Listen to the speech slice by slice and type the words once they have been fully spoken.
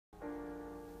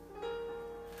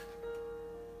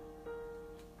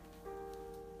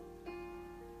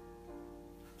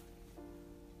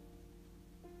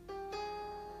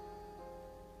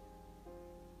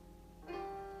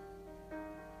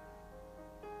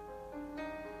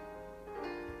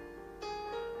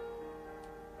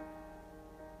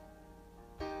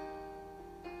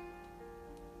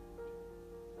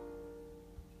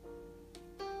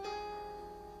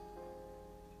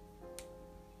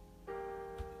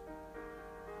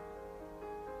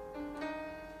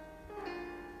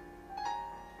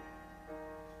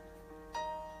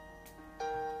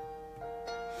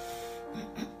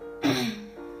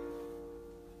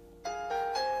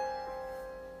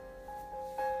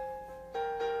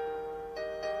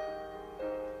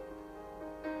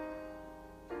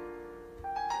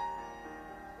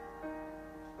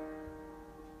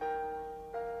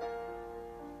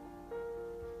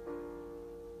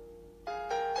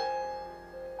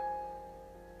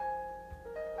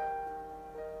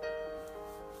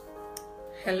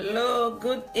Hello,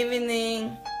 good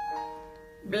evening.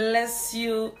 Bless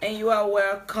you and you are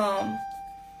welcome.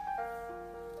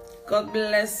 God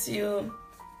bless you.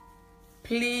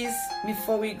 Please,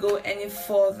 before we go any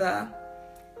further,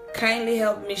 kindly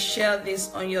help me share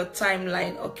this on your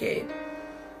timeline, okay?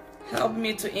 Help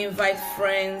me to invite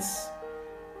friends,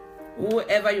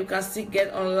 whoever you can still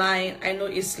get online. I know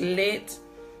it's late,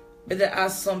 but there are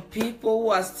some people who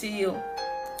are still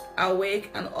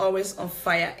awake and always on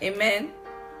fire. Amen.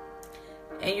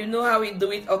 And you know how we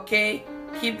do it, okay?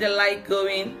 Keep the light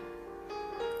going.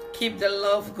 Keep the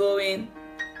love going.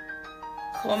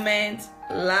 Comment,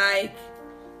 like.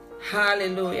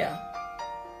 Hallelujah.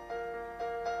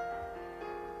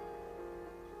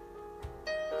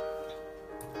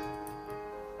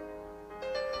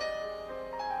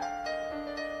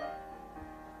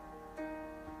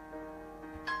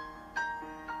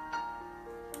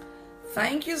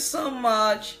 Thank you so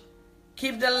much.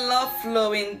 Keep the love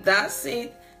flowing. That's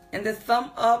it. And the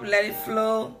thumb up, let it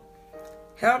flow.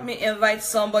 Help me invite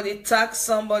somebody, tag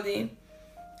somebody,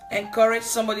 encourage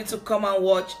somebody to come and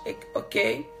watch,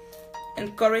 okay?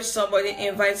 Encourage somebody,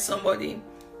 invite somebody,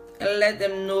 and let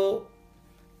them know.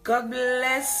 God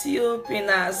bless you,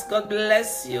 Pinas. God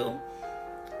bless you.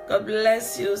 God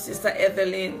bless you, Sister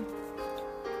Evelyn.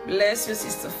 Bless you,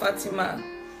 Sister Fatima.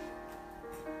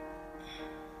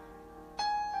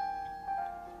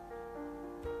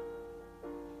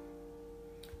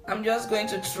 I'm just going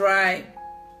to try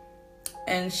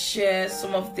and share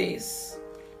some of this.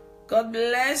 God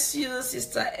bless you,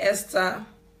 Sister Esther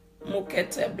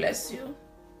Mukete. Bless you.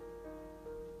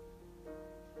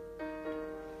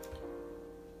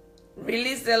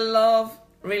 Release the love.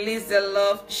 Release the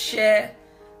love. Share.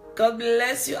 God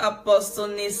bless you, Apostle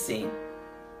Nisi.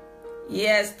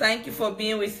 Yes, thank you for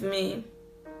being with me.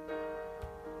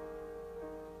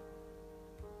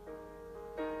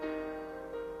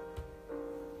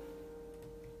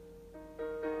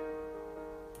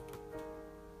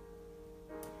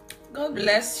 God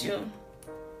bless you.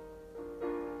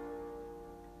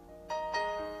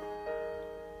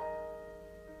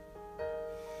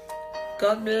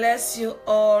 God bless you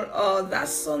all. Oh,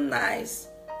 that's so nice.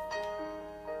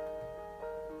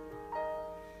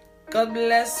 God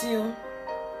bless you.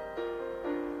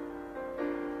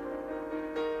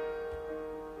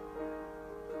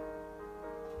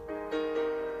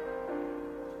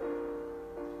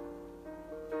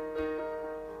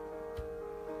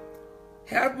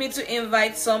 Help me to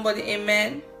invite somebody,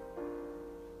 amen.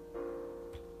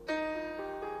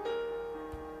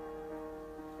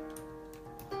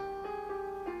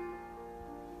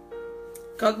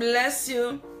 God bless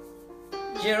you,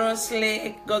 Jerome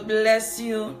Slade. God bless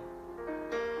you.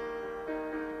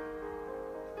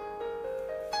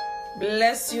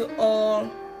 Bless you all.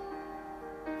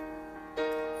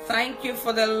 Thank you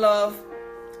for the love.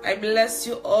 I bless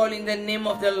you all in the name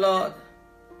of the Lord.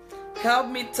 Help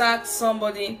me tag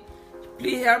somebody.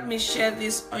 Please help me share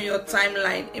this on your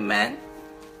timeline. Amen.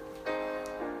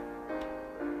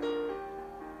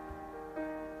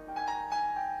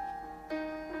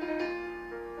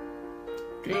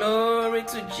 Glory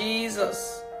to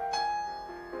Jesus.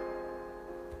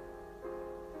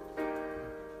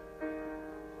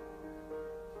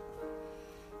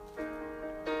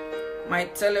 My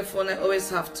telephone, I always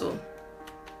have to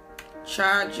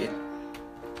charge it.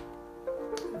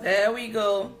 There we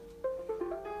go.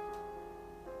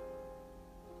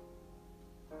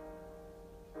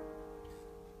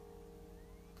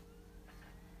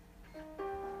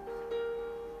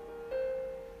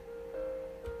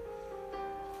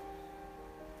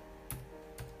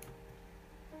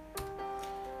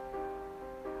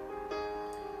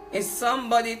 Is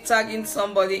somebody tagging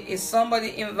somebody? Is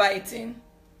somebody inviting?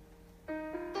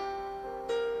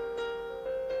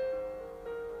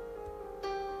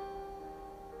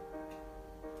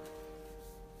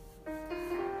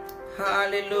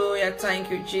 Hallelujah. Thank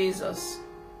you, Jesus.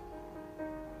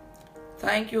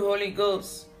 Thank you, Holy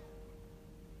Ghost.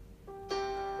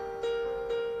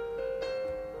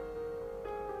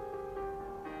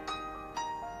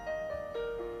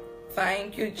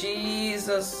 Thank you,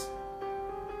 Jesus.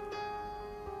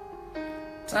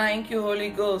 Thank you, Holy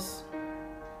Ghost.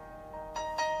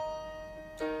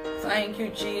 Thank you,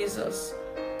 Jesus.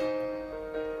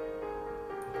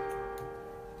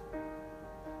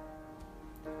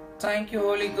 Thank you,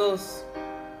 Holy Ghost.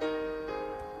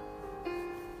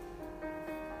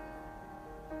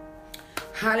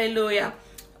 Hallelujah.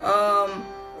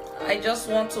 I just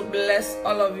want to bless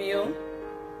all of you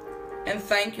and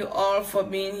thank you all for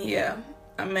being here.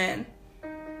 Amen.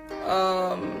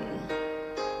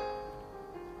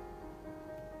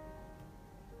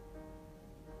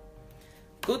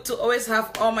 Good to always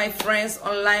have all my friends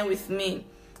online with me.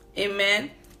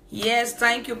 Amen. Yes,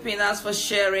 thank you, Pinas, for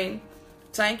sharing.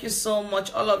 Thank you so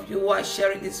much, all of you who are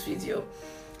sharing this video.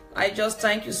 I just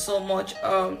thank you so much.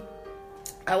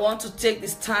 I want to take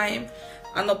this time,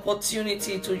 an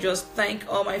opportunity to just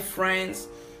thank all my friends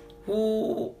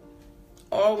who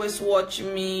always watch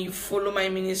me, you follow my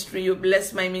ministry, you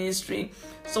bless my ministry.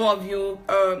 Some of you,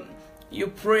 you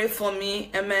pray for me,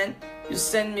 amen. You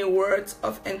send me words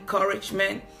of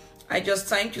encouragement. I just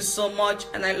thank you so much,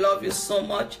 and I love you so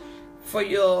much for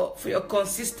your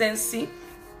consistency,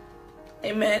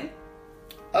 amen.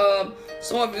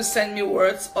 Some of you send me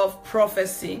words of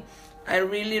prophecy. I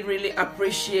really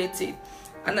appreciate it,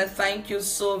 and I thank you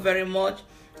so very much.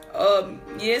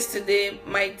 Yesterday,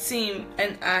 my team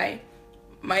and I,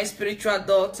 my spiritual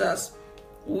daughters,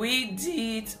 we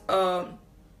did a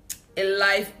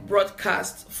live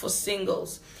broadcast for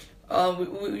singles.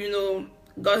 You know,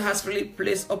 God has really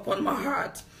placed upon my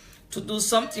heart to do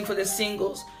something for the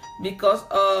singles, because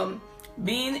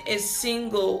being a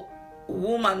single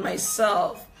woman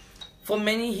myself for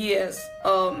many years,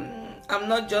 I'm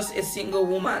not just a single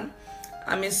woman,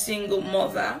 I'm a single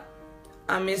mother,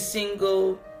 I'm a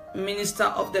single minister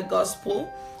of the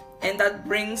gospel, and that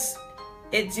brings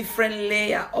a different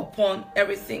layer upon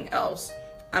everything else.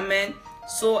 Amen.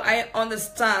 So I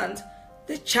understand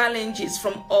the challenges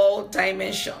from all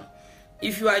dimensions.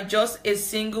 If you are just a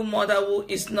single mother who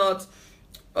is not,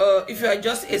 if you are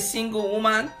just a single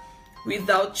woman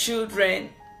without children,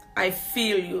 I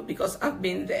feel you, because I've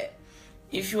been there.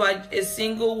 If you are a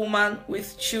single woman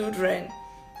with children,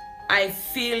 I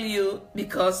feel you,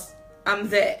 because I'm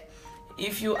there.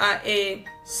 If you are a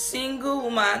single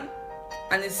woman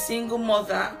and a single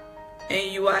mother,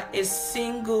 and you are a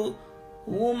single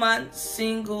woman,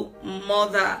 single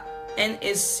mother, and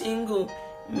a single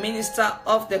minister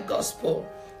of the gospel,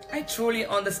 I truly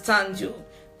understand you,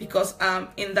 because I'm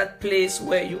in that place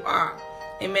where you are.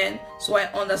 Amen. So I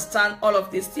understand all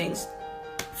of these things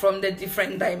from the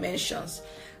different dimensions.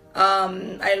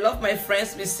 I love my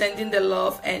friends be sending the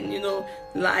love and, you know,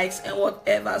 likes and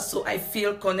whatever, so I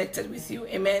feel connected with you.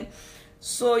 Amen.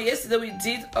 So yesterday we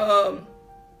did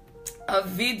a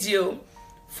video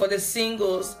for the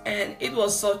singles, and it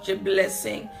was such a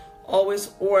blessing,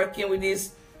 always working with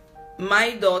these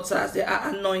my daughters. They are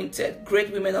anointed,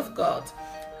 great women of God.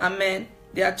 Amen.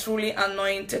 They are truly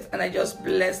anointed, and I just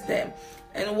bless them.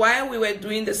 And while we were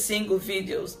doing the single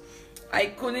videos, I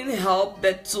couldn't help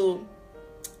but to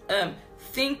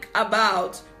think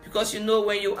about, because you know,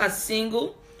 when you are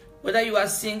single, whether you are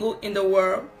single in the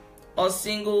world or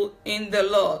single in the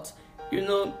Lord, you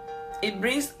know, it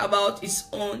brings about its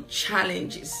own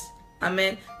challenges.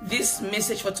 Amen. This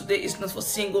message for today is not for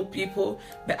single people,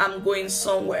 but I'm going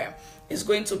somewhere. It's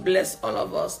going to bless all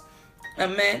of us.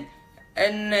 Amen.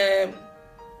 And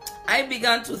I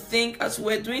began to think, as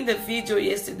we were doing the video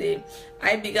yesterday,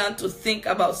 I began to think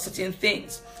about certain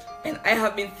things. And I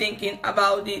have been thinking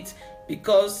about it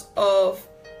because of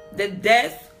the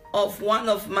death of one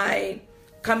of my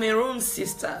Cameroon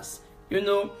sisters. You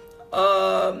know,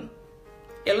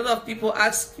 a lot of people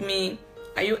ask me,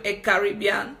 are you a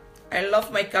Caribbean? I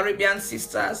love my Caribbean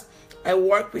sisters. I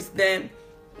work with them.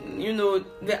 You know,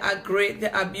 they are great, they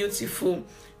are beautiful.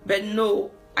 But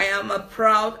no, I am a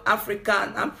proud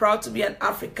African. I'm proud to be an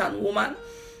African woman.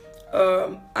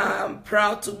 I'm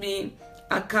proud to be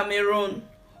a Cameroon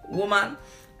woman.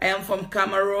 I am from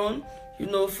Cameroon, you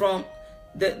know, from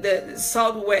the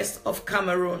southwest of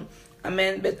Cameroon.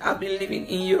 Amen. But I've been living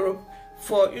in Europe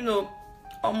for, you know,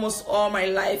 almost all my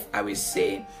life, I will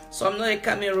say. So I'm not a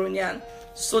Cameroonian.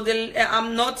 So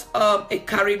I'm not a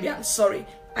Caribbean, sorry.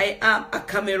 I am a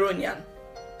Cameroonian,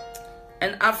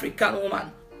 an African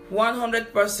woman,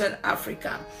 100%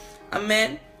 African.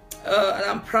 Amen. And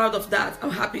I'm proud of that.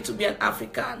 I'm happy to be an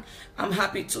African. I'm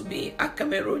happy to be a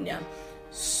Cameroonian.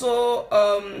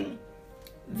 So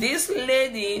this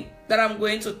lady that I'm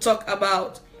going to talk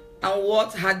about and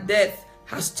what her death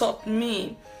has taught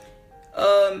me,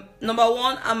 number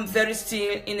one, I'm very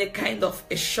still in a kind of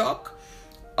a shock.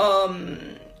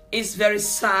 It's very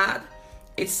sad.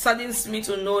 It saddens me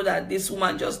to know that this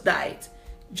woman just died,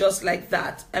 just like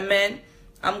that. Amen.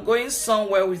 I'm going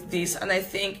somewhere with this, and I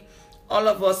think all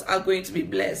of us are going to be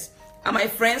blessed. And my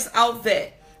friends out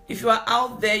there, if you are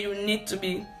out there, you need to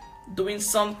be doing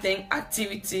something,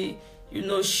 activity, you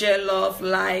know, share love,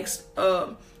 likes,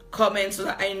 comments, so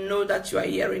that I know that you are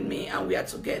hearing me and we are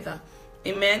together.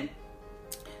 Amen.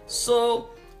 So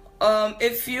a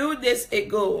few days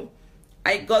ago,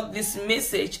 I got this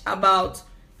message about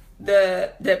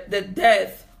the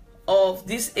death of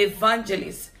this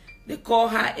evangelist. They call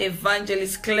her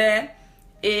Evangelist Claire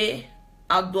A.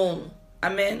 Andoun.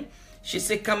 Amen.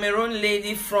 She's a Cameroon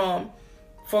lady from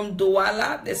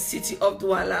Douala, the city of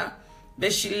Douala.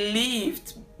 But she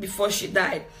lived, before she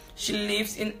died, she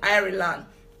lives in Ireland.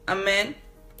 Amen.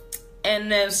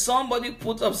 And then somebody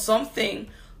put up something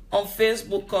on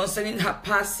Facebook concerning her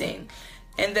passing.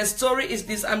 And the story is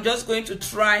this. I'm just going to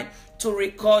try to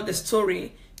record the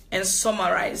story and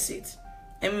summarize it.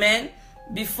 Amen.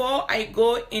 Before I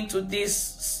go into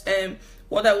this,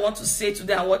 what I want to say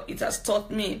today and what it has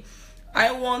taught me,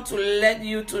 I want to let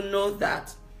you to know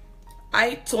that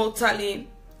I totally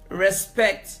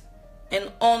respect and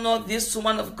honor this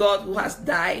woman of God who has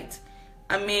died.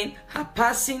 I mean, her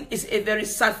passing is a very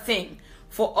sad thing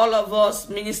for all of us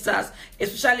ministers,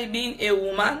 especially being a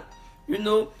woman. You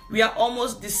know, we are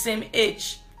almost the same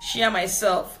age, she and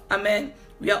myself. Amen.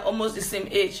 We are almost the same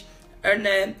age.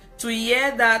 And to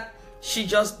hear that she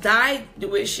just died the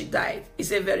way she died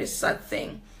is a very sad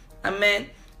thing. Amen.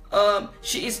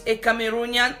 She is a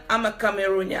Cameroonian. I'm a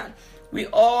Cameroonian. We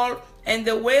all, and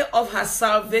the way of her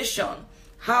salvation,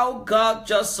 how God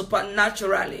just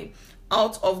supernaturally,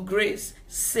 out of grace,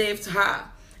 saved her.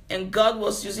 And God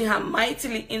was using her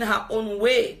mightily in her own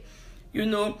way. You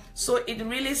know, so it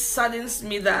really saddens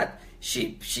me that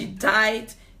she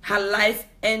died. Her life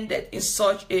ended in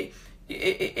such she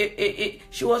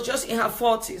was just in her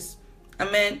 40s.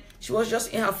 Amen. She was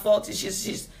just in her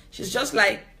 40s. She's just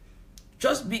like,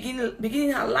 just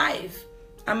beginning her life.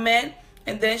 Amen.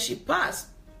 And then she passed.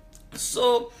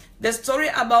 So the story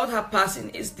about her passing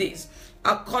is this.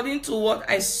 According to what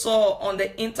I saw on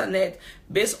the internet,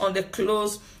 based on the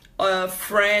close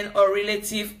friend or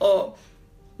relative or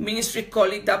ministry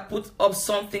colleague that put up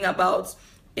something about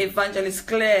Evangelist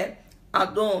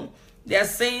Andoun, they are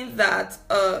saying that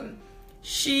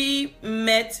she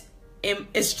met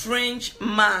a strange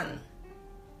man.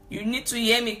 You need to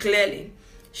hear me clearly.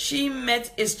 She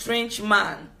met a strange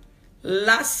man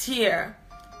last year,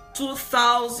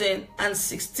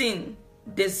 2016,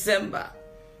 December.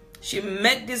 She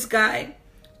met this guy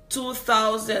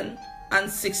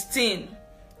 2016,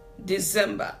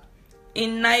 December,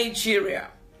 in Nigeria.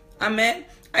 Amen.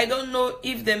 I don't know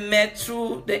if they met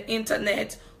through the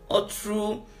internet or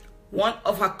through one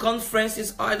of her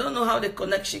conferences, or I don't know how the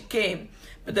connection came.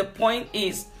 But the point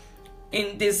is,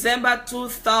 in December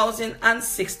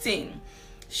 2016,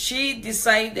 she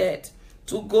decided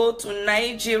to go to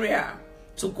Nigeria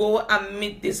to go and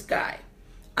meet this guy.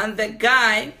 And the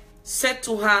guy said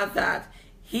to her that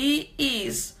he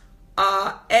is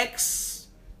an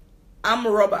ex-armed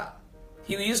robber.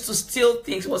 He used to steal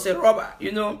things. He was a robber,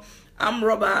 you know, armed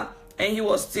robber, and he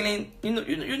was stealing,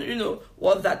 you know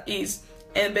what that is.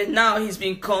 And but now he's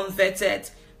been converted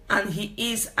and he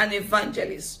is an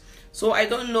evangelist. So I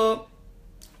don't know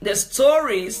the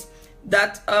stories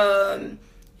that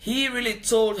he really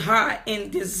told her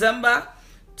in December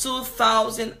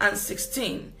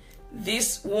 2016.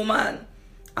 This woman,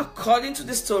 according to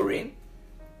the story,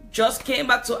 just came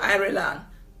back to Ireland,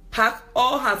 packed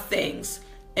all her things,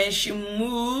 and she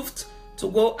moved to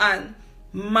go and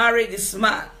marry this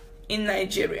man in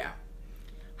Nigeria.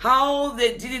 How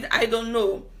they did it, I don't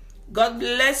know. God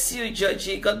bless you,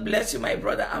 Georgie. God bless you, my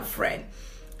brother and friend.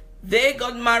 They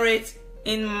got married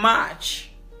in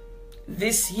March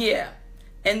this year.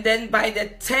 And then by the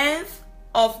 10th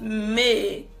of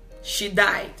May, she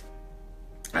died.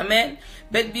 Amen.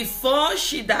 But before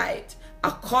she died,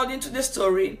 according to the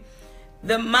story,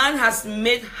 the man has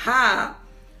made her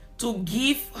to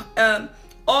give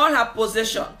all her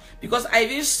possession. Because I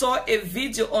even saw a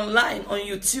video online on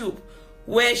YouTube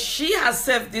where she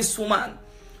herself, this woman,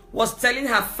 was telling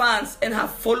her fans and her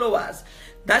followers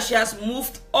that she has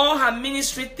moved all her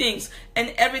ministry things and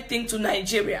everything to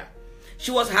Nigeria.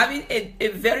 She was having a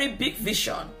very big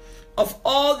vision of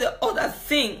all the other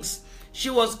things she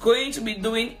was going to be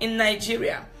doing in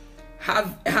Nigeria.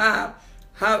 Her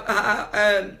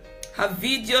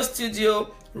video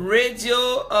studio,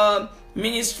 radio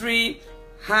ministry,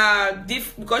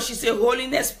 because she's a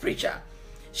holiness preacher.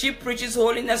 She preaches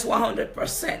holiness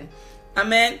 100%.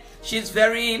 Amen. She's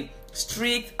very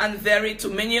strict and very, to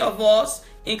many of us,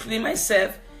 including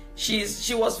myself,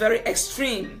 she was very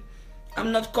extreme.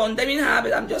 I'm not condemning her,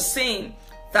 but I'm just saying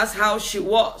that's how she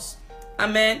was.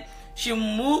 Amen. She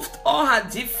moved all her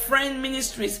different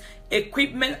ministries,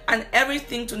 equipment, and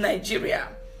everything to Nigeria.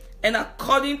 And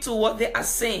according to what they are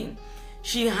saying,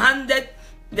 she handed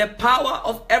the power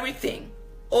of everything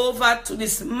over to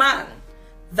this man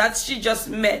that she just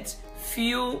met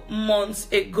few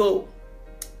months ago.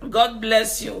 God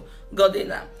bless you,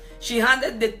 Godina. She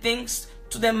handed the things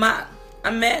to the man.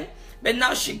 Amen. But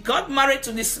now she got married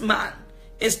to this man,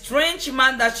 a strange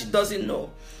man that she doesn't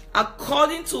know.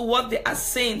 according to what they are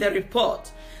saying, the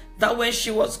report, that when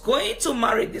she was going to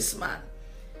marry this man,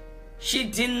 she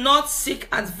did not seek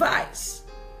advice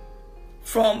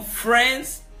from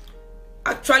friends.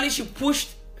 Actually, she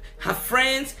pushed her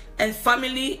friends and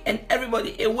family and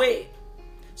everybody away.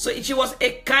 So she was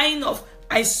a kind of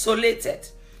isolated.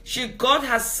 She got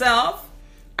herself,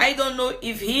 I don't know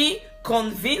if he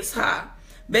convinced her,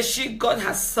 but she got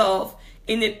herself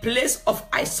in a place of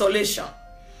isolation.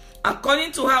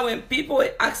 According to her, when people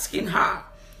were asking her,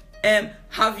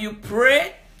 have you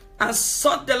prayed and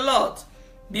sought the Lord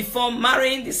before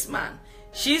marrying this man?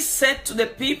 She said to the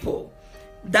people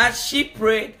that she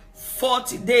prayed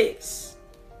 40 days.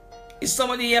 Is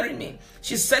somebody hearing me?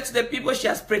 She said to the people she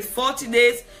has prayed 40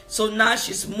 days. So now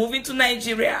she's moving to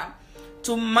Nigeria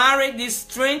to marry this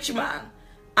strange man,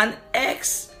 an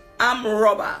ex-armed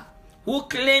robber who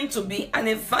claimed to be an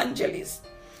evangelist.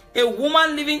 A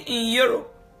woman living in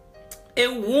Europe. A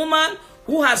woman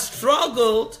who has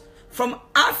struggled from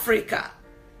Africa.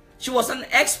 She was an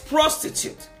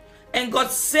ex-prostitute, and God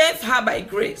saved her by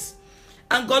grace.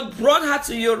 And God brought her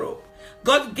to Europe.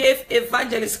 God gave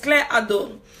Evangelist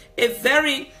Atongo a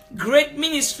very great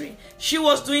ministry. She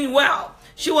was doing well.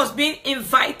 She was being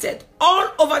invited all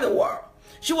over the world.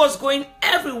 She was going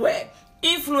everywhere,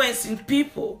 influencing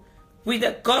people with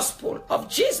the gospel of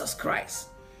Jesus Christ.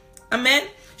 Amen.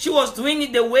 She was doing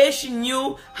it the way she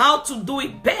knew how to do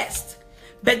it best.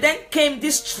 But then came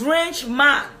this strange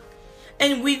man,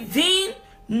 and within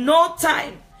no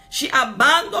time, she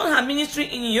abandoned her ministry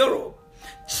in Europe,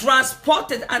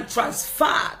 transported and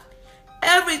transferred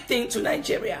everything to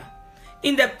Nigeria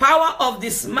in the power of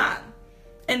this man,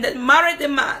 and then married the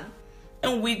man.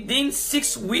 And within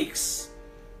 6 weeks,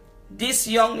 this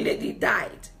young lady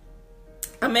died.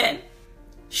 Amen.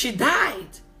 She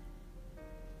died.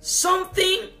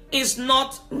 Something is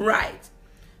not right.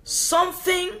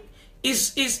 Something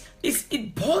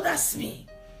it bothers me.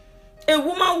 A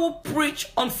woman who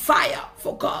preached on fire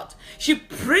for God. She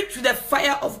preached with the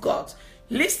fire of God.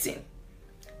 Listen,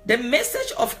 the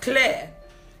message of Claire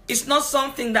is not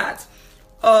something that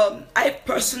I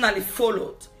personally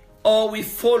followed or we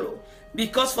follow,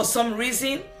 because for some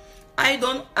reason I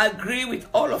don't agree with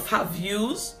all of her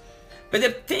views. But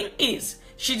the thing is,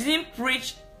 she didn't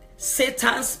preach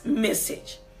Satan's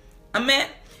message. Amen.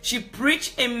 She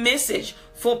preached a message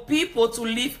for people to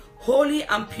live holy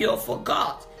and pure for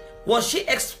God. Was she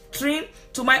extreme?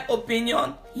 To my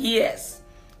opinion, yes.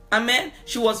 Amen.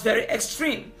 She was very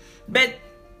extreme. But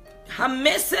her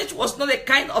message was not a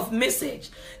kind of message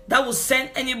that would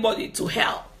send anybody to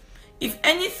hell. If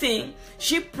anything,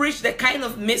 she preached the kind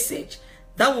of message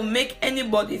that will make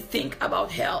anybody think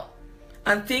about hell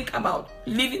and think about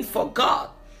living for God.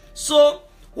 So,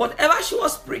 whatever she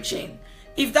was preaching,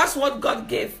 if that's what God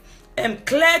gave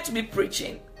Claire to be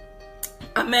preaching,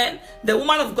 amen, the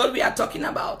woman of God we are talking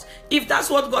about, if that's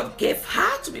what God gave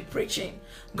her to be preaching,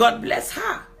 God bless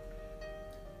her.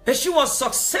 But she was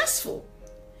successful.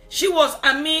 She was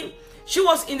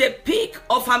in the peak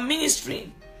of her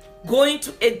ministry, going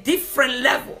to a different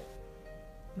level.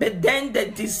 But then the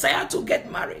desire to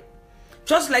get married,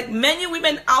 just like many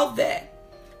women out there,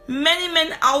 many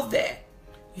men out there,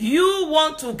 you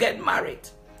want to get married.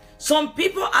 Some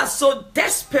people are so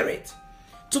desperate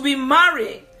to be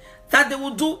married that they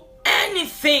will do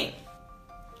anything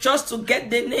just to get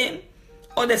the name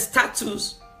or the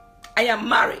status, I am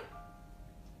married.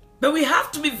 But we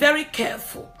have to be very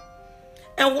careful.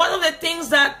 And one of the things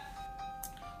that,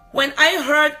 when I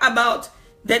heard about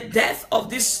the death of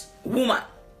this woman,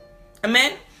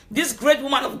 amen, this great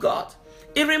woman of God,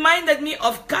 it reminded me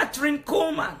of Catherine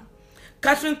Coleman.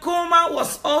 Catherine Coleman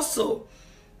was also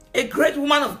a great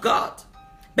woman of God.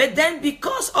 But then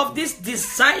because of this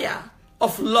desire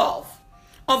of love,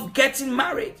 of getting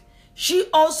married, she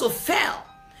also fell.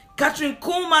 Catherine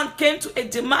Coleman came to a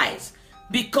demise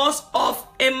because of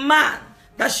a man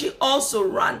that she also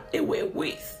ran away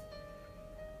with.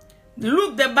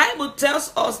 Look, the Bible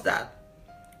tells us that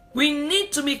we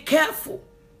need to be careful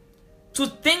to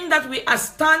think that we are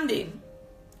standing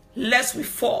lest we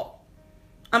fall.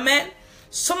 Amen.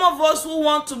 Some of us who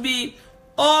want to be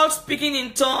all speaking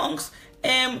in tongues,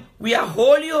 and we are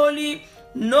holy, holy,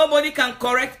 nobody can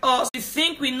correct us. We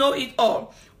think we know it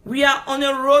all. We are on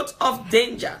a road of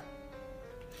danger.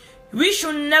 We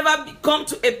should never come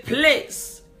to a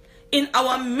place in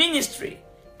our ministry,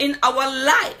 in our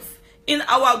life, in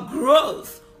our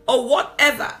growth, or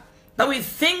whatever, that we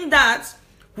think that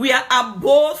we are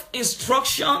above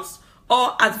instructions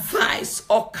or advice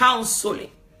or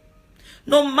counseling.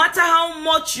 No matter how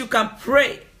much you can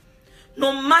pray,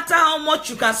 no matter how much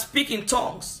you can speak in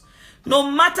tongues, no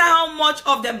matter how much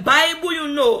of the Bible you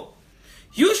know,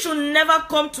 You should never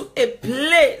come to a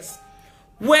place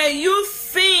where you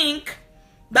think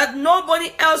that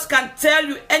nobody else can tell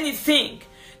you anything,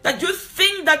 that you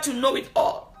think that you know it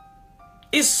all.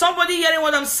 Is somebody hearing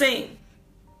what I'm saying?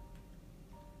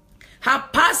 Her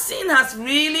passing has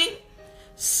really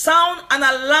sound an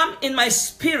alarm in my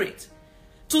spirit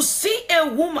to see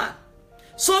a woman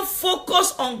so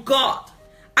focused on God.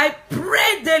 I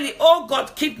pray daily, oh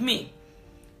God, keep me.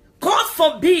 God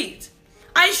forbid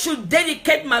I should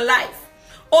dedicate my life,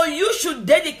 or you should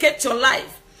dedicate your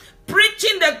life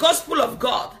preaching the gospel of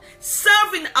God,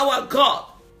 serving our God,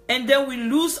 and then we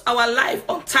lose our life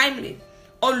untimely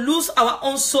or lose our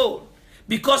own soul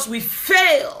because we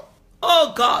fail.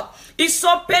 Oh God, it's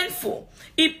so painful.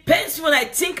 It pains me when I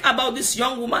think about this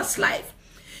young woman's life.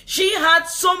 She had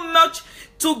so much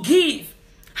to give.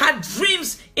 Her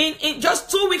dreams, in just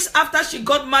 2 weeks after she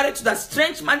got married to that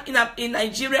strange man in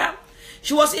Nigeria,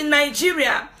 she was in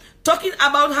Nigeria talking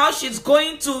about how she's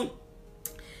going to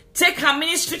take her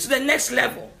ministry to the next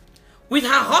level with her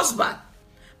husband.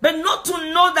 But not to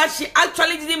know that she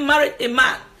actually didn't marry a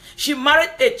man. She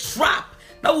married a trap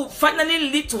that would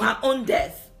finally lead to her own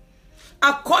death.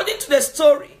 According to the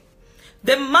story,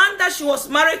 the man that she was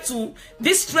married to,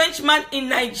 this strange man in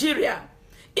Nigeria,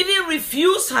 even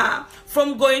refused her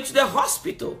from going to the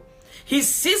hospital. He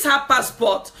seized her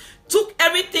passport, took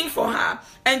everything for her,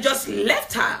 and just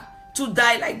left her to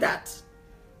die like that.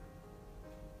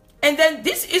 And then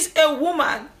this is a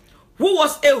woman who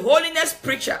was a holiness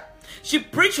preacher. She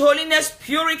preached holiness,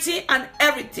 purity, and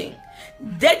everything,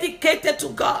 dedicated to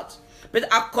God. But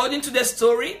according to the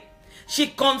story, she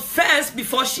confessed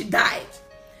before she died.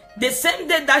 The same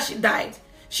day that she died,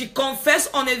 she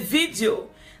confessed on a video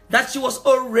that she was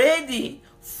already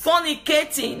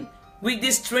fornicating with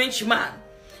this strange man.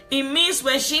 It means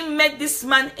when she met this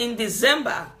man in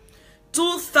December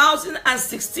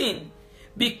 2016,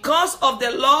 because of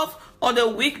the love or the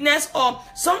weakness, or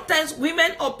sometimes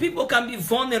women or people can be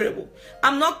vulnerable.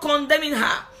 I'm not condemning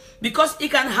her because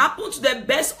it can happen to the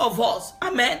best of us.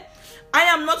 Amen. I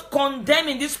am not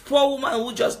condemning this poor woman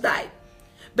who just died.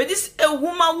 But this is a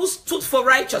woman who stood for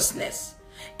righteousness.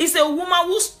 It's a woman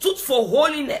who stood for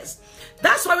holiness.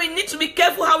 That's why we need to be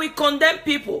careful how we condemn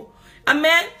people.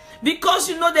 Amen. Because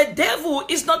you know the devil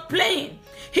is not playing.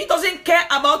 He doesn't care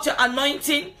about your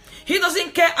anointing. He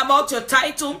doesn't care about your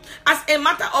title. As a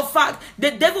matter of fact,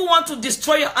 the devil wants to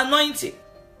destroy your anointing.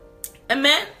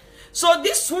 Amen. So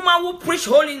this woman who preached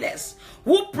holiness,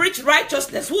 who preached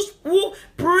righteousness, who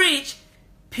preached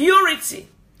purity,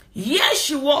 yes,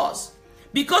 she was,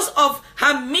 because of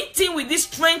her meeting with this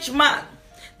strange man,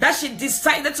 that she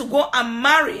decided to go and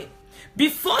marry.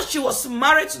 Before she was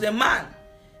married to the man,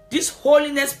 this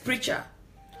holiness preacher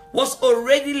was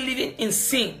already living in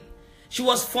sin. She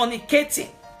was fornicating.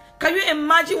 Can you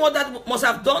imagine what that must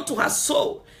have done to her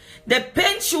soul? The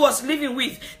pain she was living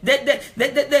with,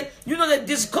 the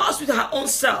disgust with her own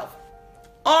self.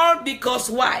 All because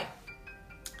why?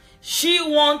 She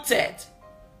wanted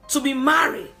to be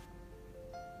married.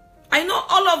 I know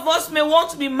all of us may want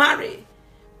to be married,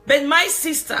 but my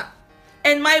sister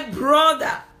and my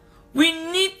brother, we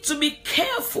need to be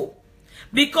careful,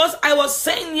 because I was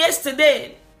saying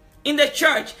yesterday in the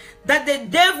church that the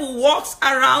devil walks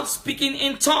around speaking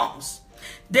in tongues.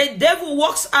 The devil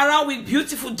walks around with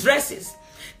beautiful dresses.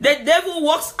 The devil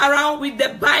walks around with the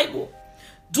Bible.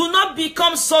 Do not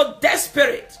become so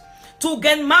desperate to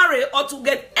get married or to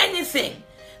get anything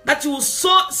that you will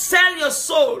sell your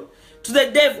soul to the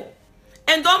devil.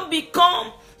 And don't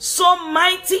become so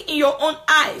mighty in your own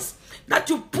eyes that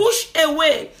you push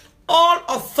away all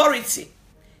authority.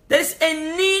 There is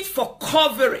a need for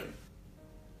covering.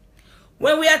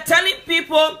 When we are telling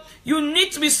people you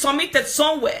need to be submitted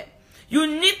somewhere, you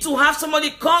need to have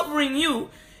somebody covering you,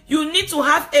 you need to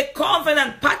have a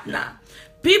covenant partner.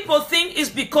 People think it's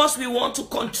because we want to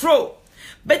control.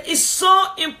 But it's so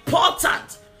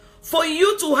important for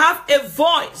you to have a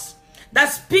voice that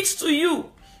speaks to you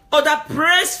or that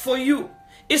prays for you.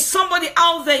 Is somebody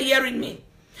out there hearing me?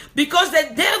 Because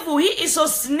the devil, he is so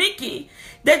sneaky.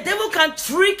 The devil can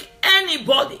trick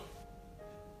anybody.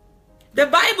 The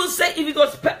Bible says if it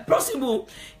was possible,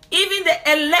 even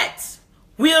the elect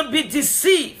will be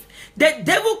deceived. The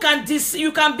devil can deceive.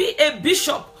 You can be a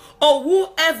bishop or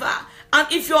whoever, and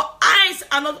if your eyes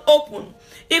are not open,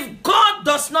 if God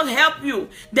does not help you,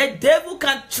 the devil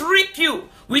can trick you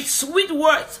with sweet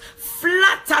words,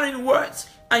 flattering words,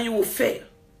 and you will fail.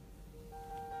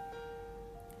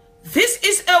 This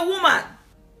is a woman,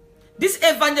 this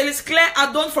Evangelist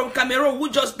Atongo from Cameroon, who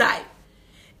just died.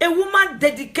 A woman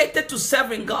dedicated to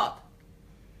serving God.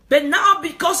 But now,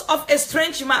 because of a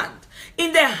strange man,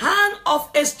 in the hand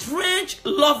of a strange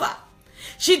lover,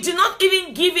 she did not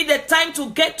even give it the time to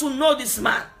get to know this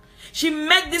man. She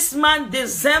met this man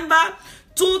December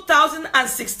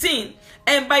 2016,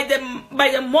 and by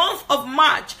the month of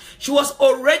March, she was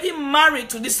already married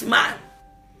to this man.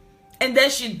 And then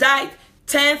she died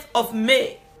 10th of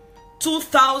May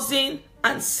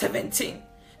 2017.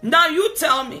 Now you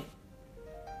tell me.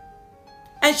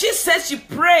 And she said she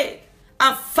prayed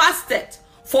and fasted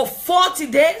for 40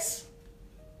 days.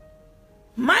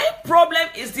 My problem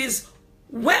is this: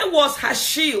 where was her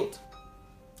shield?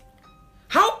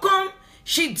 How come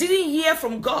she didn't hear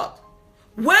from God?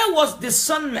 Where was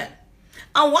discernment?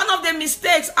 And one of the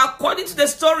mistakes, according to the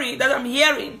story that I'm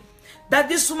hearing, that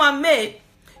this woman made,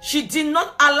 she did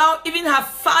not allow even her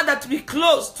father to be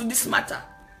close to this matter.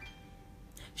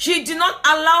 She did not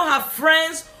allow her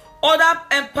friends, other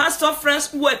pastor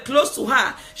friends who were close to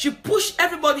her. She pushed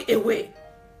everybody away.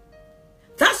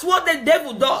 That's what the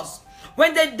devil does.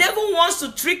 When the devil wants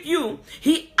to trick you,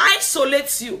 he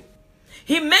isolates you.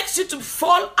 He makes you to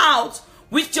fall out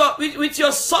with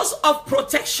your source of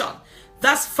protection.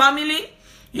 That's family,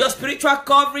 your spiritual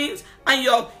coverings, and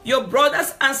your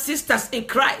brothers and sisters in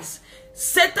Christ.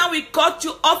 Satan will cut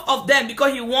you off of them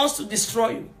because he wants to destroy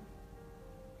you.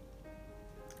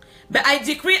 But I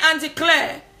decree and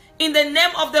declare in the name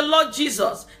of the Lord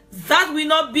Jesus, that will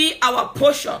not be our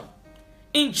portion.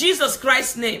 In Jesus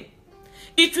Christ's name.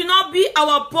 It will not be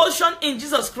our portion in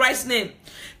Jesus Christ's name.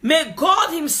 May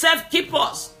God himself keep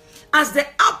us as the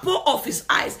apple of his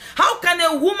eyes. How can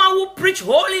a woman who preach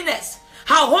holiness,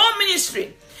 her whole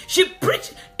ministry, she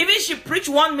preached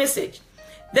one message.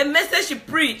 The message she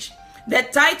preached, the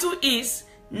title is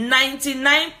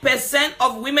 99%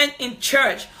 of women in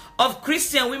church, of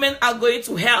Christian women, are going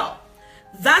to hell.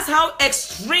 That's how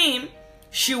extreme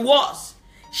she was.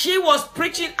 She was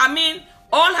preaching,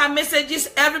 all her messages,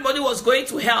 everybody was going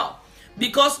to hell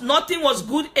because nothing was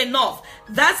good enough.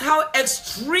 That's how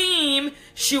extreme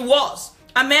she was.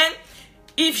 Amen.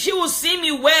 If she would see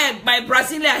me wear my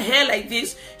Brazilian hair like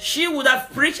this, she would have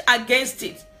preached against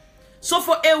it. So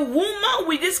for a woman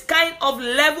with this kind of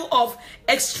level of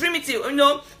extremity,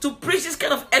 to preach this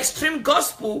kind of extreme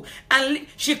gospel, and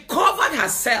she covered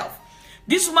herself.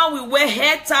 This woman will wear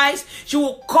hair ties. She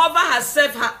will cover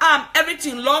herself, her arm,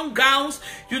 everything, long gowns,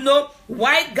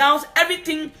 white gowns,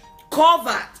 everything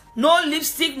covered. No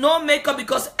lipstick, no makeup,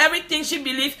 because everything she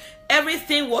believed,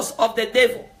 everything was of the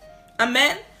devil.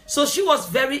 Amen. So she was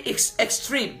very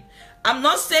extreme. I'm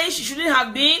not saying she shouldn't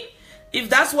have been. If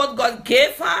that's what God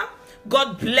gave her,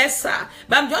 God bless her.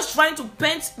 But I'm just trying to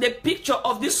paint the picture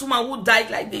of this woman who died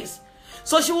like this.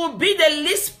 So she will be the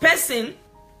least person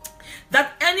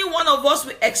that any one of us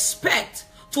will expect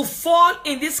to fall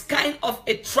in this kind of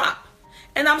a trap.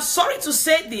 And I'm sorry to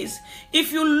say this.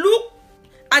 If you look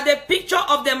at the picture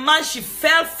of the man she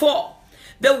fell for,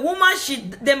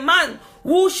 the man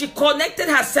who she connected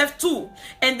herself to,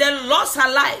 and then lost her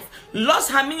life,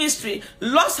 lost her ministry,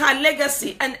 lost her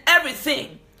legacy and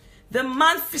everything. The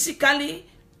man physically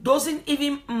doesn't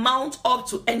even mount up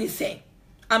to anything.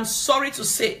 I'm sorry to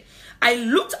say. I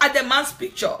looked at the man's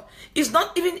picture. It's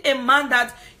not even a man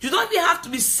that you don't even have to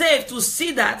be saved to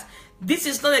see that this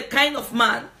is not a kind of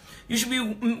man you should be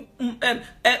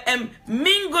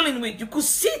mingling with. You could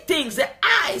see things. The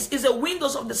eyes is the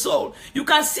windows of the soul. You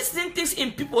can see things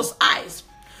in people's eyes.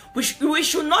 We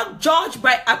should not judge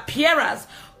by appearance.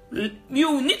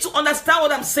 You need to understand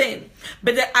what I'm saying.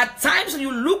 But there are times when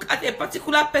you look at a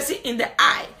particular person in the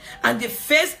eye and the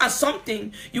face as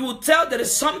something, you will tell there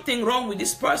is something wrong with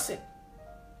this person.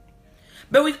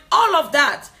 But with all of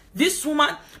that, this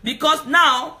woman, because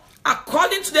now,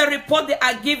 according to the report they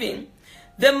are giving,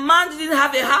 the man didn't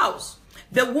have a house.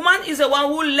 The woman is the one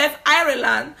who left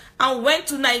Ireland and went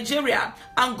to Nigeria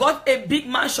and got a big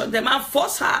mansion. The man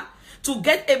forced her to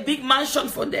get a big mansion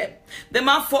for them. The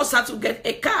man forced her to get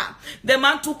a car. The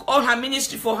man took all her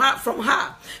ministry from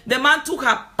her. The man took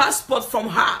her passport from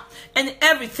her and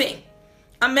everything.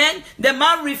 Amen. The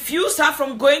man refused her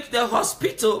from going to the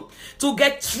hospital to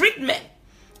get treatment.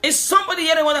 Is somebody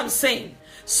hearing what I'm saying?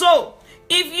 So,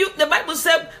 the Bible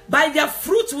said, by their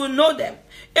fruits will know them.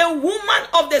 A woman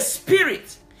of the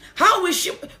spirit, how will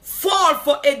she fall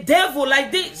for a devil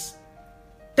like this?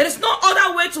 There is no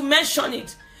other way to mention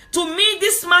it. To me,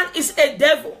 this man is a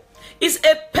devil. Is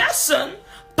a person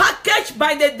packaged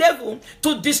by the devil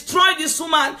to destroy this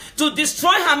woman, to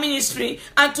destroy her ministry,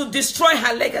 and to destroy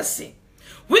her legacy.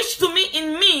 Which to me,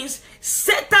 it means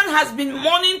Satan has been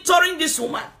monitoring this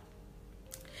woman.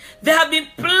 They have been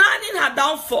planning her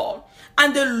downfall,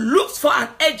 and they looked for an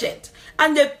agent,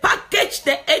 and they packaged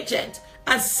the agent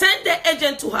and sent the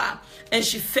agent to her, and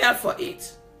she fell for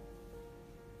it.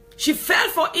 She fell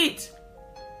for it.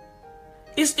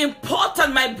 It's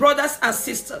important, my brothers and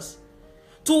sisters,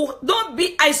 to don't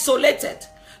be isolated.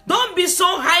 Don't be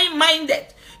so high-minded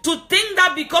to think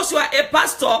that because you are a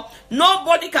pastor,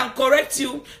 nobody can correct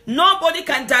you, nobody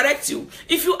can direct you.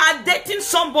 If you are dating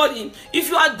somebody, if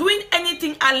you are doing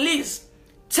anything, at least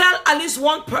tell at least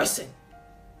one person.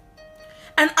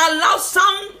 And allow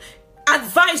sound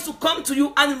advice to come to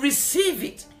you and receive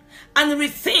it and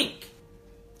rethink.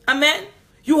 Amen.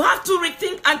 You have to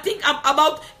rethink and think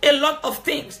about a lot of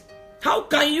things. How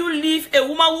can you leave a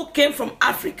woman who came from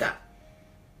Africa?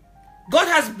 God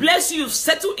has blessed you, you've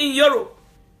settled in Europe.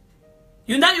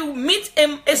 You meet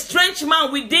a strange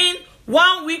man, within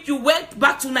 1 week you went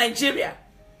back to Nigeria.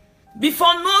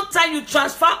 Before no time you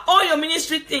transfer all your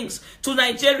ministry things to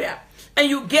Nigeria. And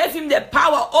you gave him the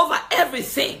power over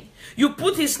everything. You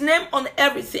put his name on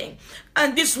everything.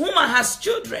 And this woman has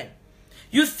children.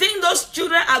 You think those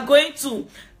children are going to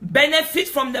benefit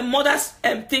from the mother's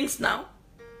things now?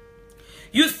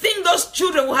 You think those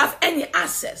children will have any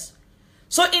access?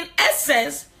 So in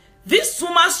essence, this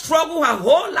woman struggled her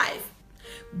whole life,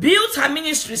 built her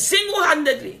ministry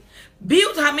single-handedly,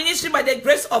 built her ministry by the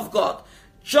grace of God,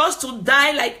 just to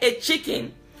die like a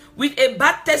chicken with a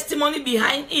bad testimony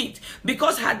behind it,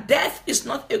 because her death is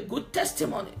not a good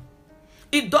testimony.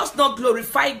 It does not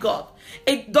glorify God.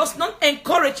 It does not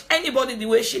encourage anybody the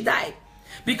way she died.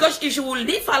 Because if she will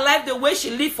live her life the way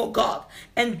she lived for God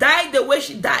and die the way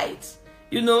she died,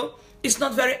 you know, it's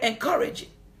not very encouraging.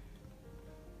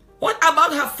 What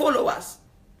about her followers?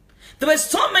 There were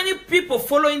so many people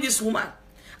following this woman.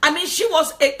 I mean, she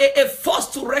was a force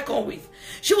to reckon with.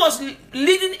 She was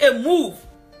leading a move.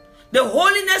 The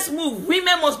holiness move.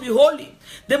 Women must be holy.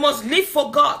 They must live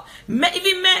for God.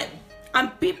 Even men.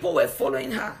 And people were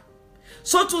following her.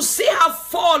 So to see her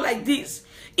fall like this,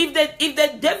 if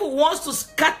the devil wants to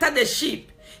scatter the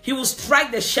sheep, he will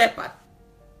strike the shepherd.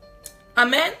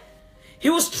 Amen? He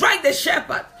will strike the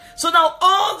shepherd. So now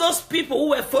all those people who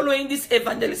were following this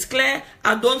Evangelist Claire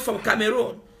Andoun from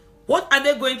Cameroon, what are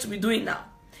they going to be doing now?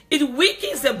 It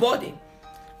weakens the body.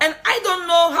 And I don't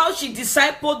know how she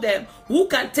discipled them, who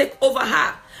can take over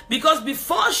her. Because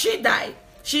before she died,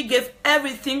 she gave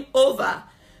everything over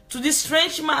to this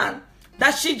strange man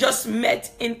that she just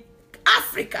met in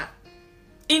Africa,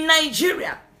 in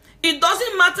Nigeria. It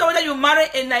doesn't matter whether you marry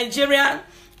a Nigerian,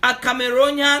 a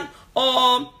Cameroonian,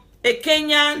 or a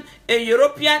Kenyan, a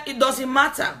European, it doesn't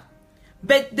matter.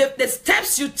 But the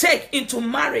steps you take into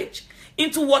marriage,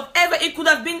 into whatever, it could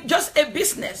have been just a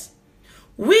business.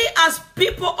 We as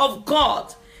people of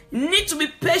God need to be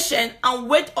patient and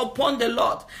wait upon the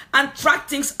Lord and track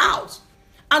things out.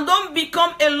 And don't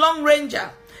become a lone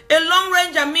ranger. A lone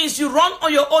ranger means you run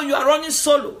on your own, you are running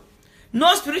solo.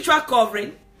 No spiritual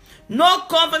covering, no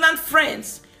covenant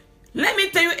friends. Let me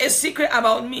tell you a secret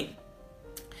about me.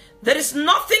 There is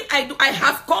nothing I do. I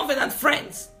have covenant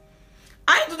friends.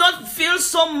 I do not feel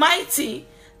so mighty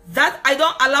that I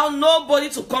don't allow nobody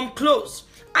to come close.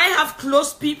 I have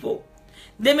close people.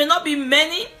 They may not be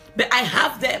many, but I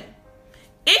have them.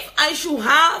 If I should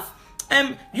have,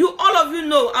 all of you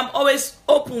know, I'm always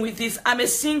open with this. I'm a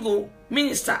single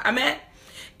minister. Amen.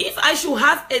 If I should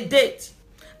have a date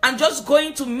and just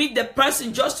going to meet the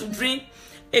person just to drink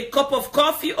a cup of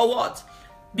coffee or what,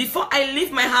 before I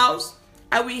leave my house,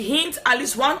 I will hint at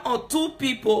least 1 or 2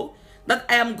 people that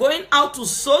I am going out to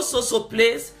so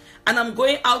place and I'm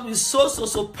going out with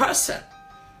so person.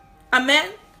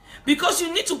 Amen. Because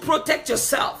you need to protect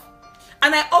yourself.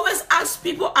 And I always ask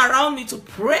people around me to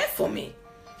pray for me.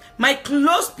 My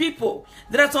close people.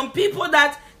 There are some people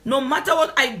that no matter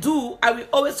what I do, I will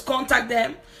always contact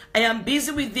them. I am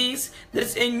busy with this.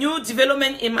 There's a new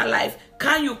development in my life.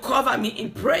 Can you cover me in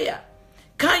prayer?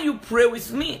 Can you pray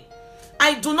with me?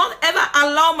 I do not ever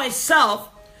allow myself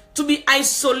to be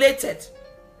isolated.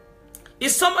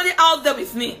 Is somebody out there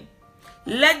with me?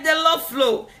 Let the love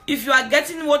flow. If you are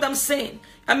getting what I'm saying,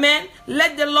 amen.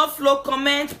 Let the love flow.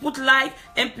 Comment, put like,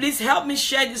 and please help me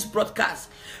share this broadcast,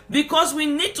 because we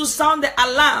need to sound the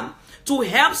alarm to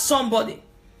help somebody.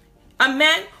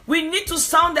 Amen. We need to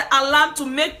sound the alarm to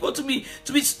make people to take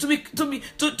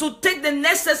the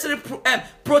necessary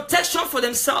protection for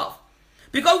themselves.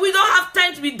 Because we don't have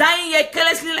time to be dying here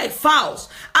carelessly like fowls.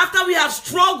 After we have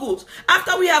struggled,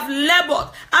 after we have labored,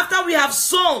 after we have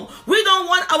sown, we don't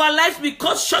want our lives to be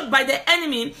cut short by the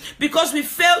enemy because we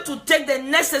fail to take the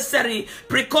necessary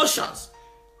precautions.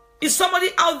 Is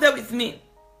somebody out there with me?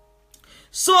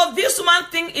 So this one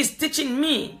thing is teaching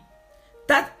me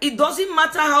that it doesn't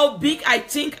matter how big I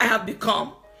think I have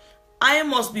become, I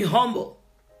must be humble.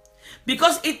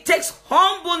 Because it takes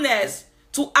humbleness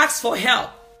to ask for help.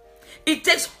 It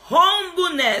takes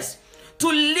humbleness to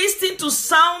listen to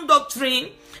sound doctrine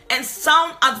and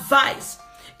sound advice.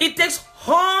 It takes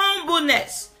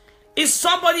humbleness. Is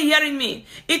somebody hearing me?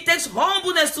 It takes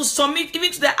humbleness to submit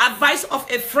even to the advice of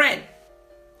a friend.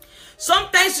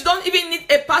 Sometimes you don't even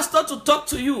need a pastor to talk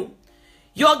to you.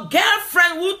 Your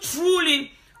girlfriend who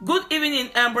truly, good evening,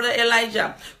 Brother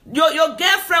Elijah. Your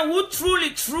girlfriend who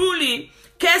truly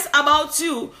cares about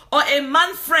you, or a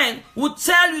man friend will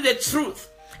tell you the truth.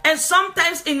 And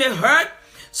sometimes it may hurt.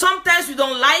 Sometimes you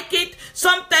don't like it.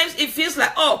 Sometimes it feels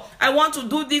like, oh, I want to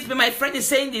do this, but my friend is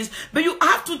saying this. But you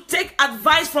have to take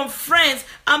advice from friends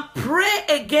and pray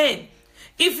again.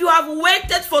 If you have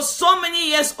waited for so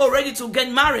many years already to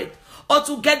get married, or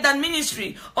to get that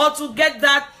ministry, or to get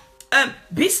that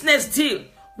business deal,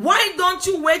 why don't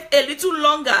you wait a little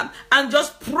longer and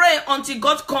just pray until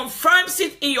God confirms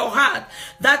it in your heart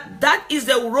that that is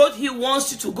the road he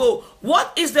wants you to go?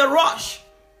 What is the rush?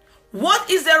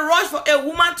 What is the rush for a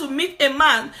woman to meet a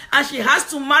man and she has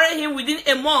to marry him within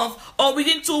a month or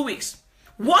within 2 weeks?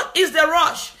 What is the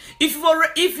rush?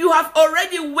 If you have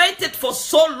already waited for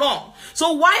so long,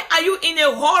 so why are you in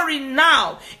a hurry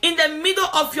now, in the middle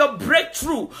of your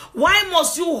breakthrough? Why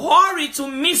must you hurry to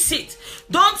miss it?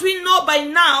 Don't we know by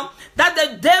now that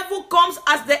the devil comes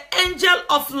as the angel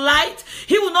of light?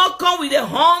 He will not come with the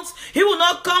horns. He will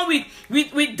not come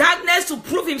with darkness to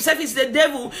prove himself is the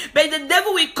devil. But the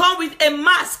devil will come with a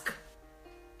mask.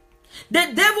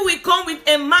 The devil will come with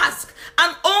a mask,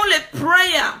 and only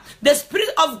prayer, the Spirit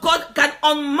of God, can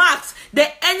unmask the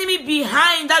enemy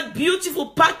behind that beautiful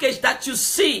package that you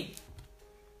see.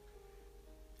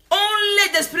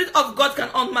 Only the Spirit of God can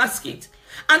unmask it.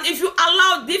 And if you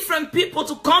allow different people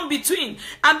to come between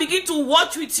and begin to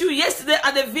watch with you, yesterday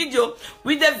at the video,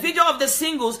 with the video of the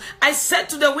singles, I said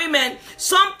to the women,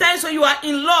 sometimes when you are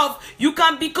in love, you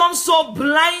can become so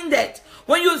blinded.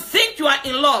 When you think you are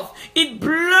in love, it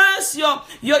blurs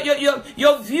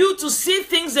your view to see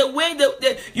things the way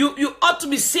that you ought to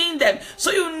be seeing them.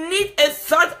 So you need a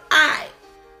third eye.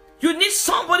 You need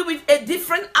somebody with a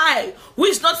different eye who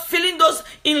is not feeling those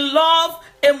in love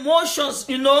emotions,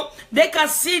 you know. They can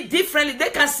see differently. They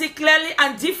can see clearly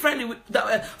and differently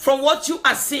from what you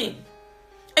are seeing.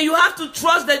 And you have to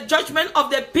trust the judgment of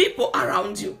the people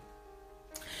around you.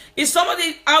 Is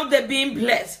somebody out there being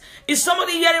blessed? Is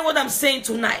somebody hearing what I'm saying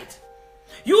tonight?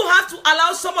 You have to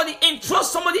allow somebody in,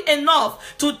 trust somebody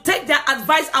enough to take their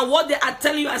advice and what they are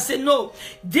telling you and say, no,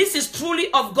 this is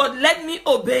truly of God. Let me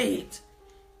obey it.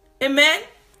 Amen.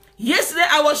 Yesterday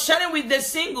I was sharing with the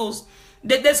singles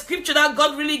the scripture that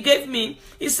God really gave me.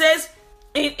 It says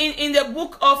in the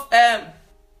book of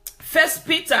 1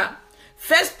 Peter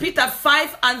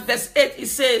 5 and verse 8, it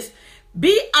says,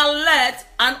 be alert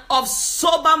and of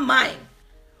sober mind.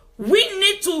 We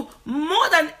need to, more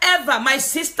than ever, my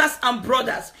sisters and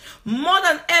brothers, more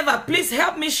than ever, please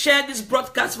help me share this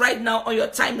broadcast right now on your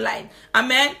timeline.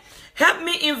 Amen. Help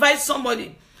me invite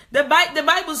somebody. The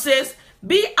Bible says,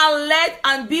 be alert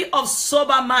and be of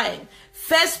sober mind.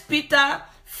 1 Peter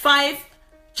 5,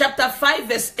 chapter 5,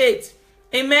 verse 8.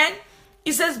 Amen.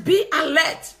 It says, be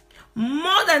alert.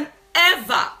 More than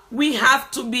ever, we have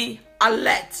to be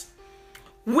alert.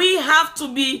 We have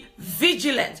to be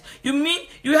vigilant. You mean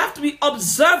you have to be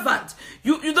observant.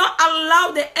 You don't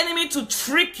allow the enemy to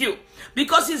trick you,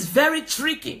 because he's very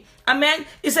tricky. Amen.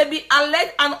 He said, be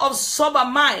alert and of sober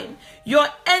mind. Your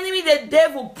enemy, the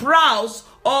devil, prowls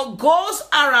or goes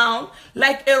around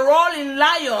like a roaring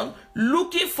lion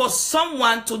looking for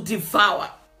someone to devour.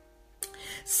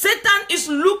 Satan is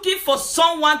looking for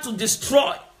someone to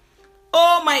destroy.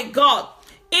 Oh my God.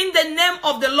 In the name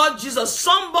of the Lord Jesus,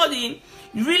 somebody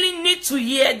really need to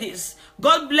hear this.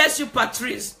 God bless you,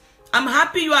 Patrice. I'm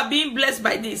happy you are being blessed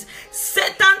by this.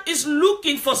 Satan is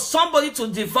looking for somebody to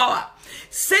devour.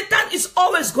 Satan is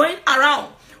always going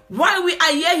around. While we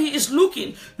are here, he is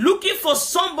looking for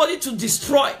somebody to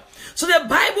destroy. So the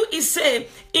Bible is saying,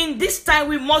 in this time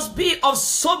we must be of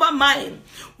sober mind.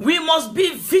 We must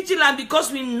be vigilant,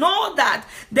 because we know that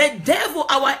the devil,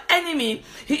 our enemy,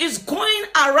 he is going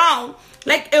around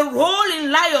like a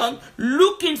roaring lion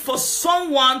looking for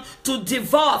someone to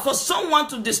devour, for someone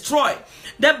to destroy.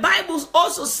 The Bible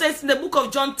also says in the book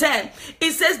of John 10,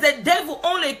 it says the devil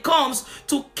only comes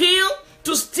to kill,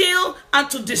 to steal, and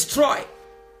to destroy.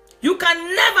 You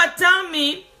can never tell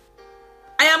me,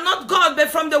 I am not God, but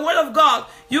from the word of God,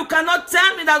 you cannot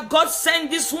tell me that God sent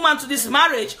this woman to this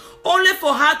marriage only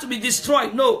for her to be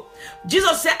destroyed. No.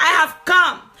 Jesus said, I have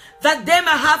come that they may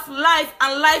have life,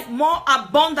 and life more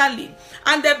abundantly.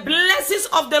 And the blessings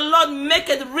of the Lord make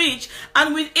it rich,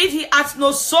 and with it he adds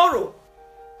no sorrow.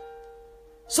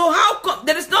 So how come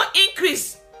there is no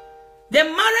increase? The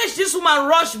marriage this woman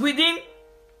rushed within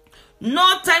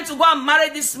no time to go and marry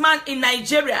this man in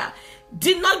Nigeria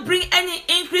did not bring any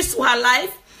increase to her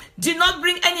life, did not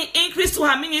bring any increase to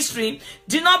her ministry,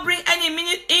 did not bring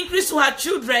any increase to her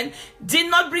children,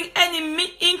 did not bring any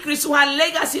increase to her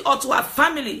legacy or to her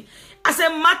family. As a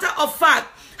matter of fact,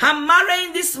 her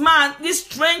marrying this man, this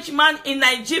strange man in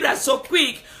Nigeria so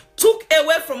quick, took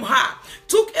away from her,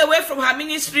 took away from her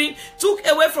ministry, took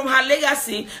away from her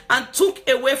legacy, and took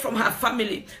away from her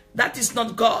family. That is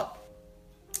not God.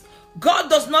 God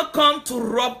does not come to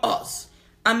rob us.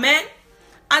 Amen.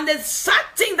 And the sad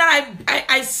thing that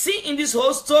I see in this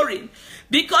whole story,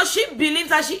 because she believes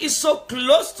that she is so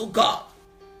close to God.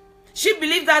 She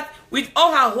believes that with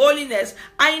all her holiness,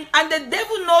 and the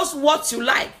devil knows what you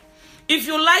like. If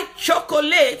you like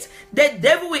chocolate, the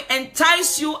devil will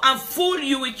entice you and fool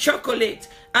you with chocolate.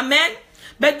 Amen.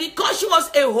 But because she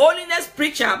was a holiness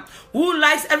preacher who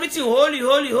likes everything holy,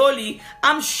 holy, holy,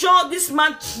 I'm sure this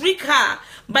man tricked her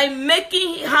by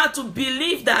making her to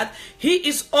believe that he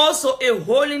is also a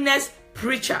holiness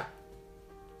preacher.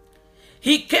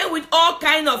 He came with all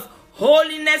kind of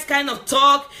holiness kind of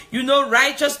talk, you know,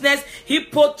 righteousness. He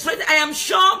portrayed, I am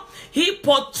sure he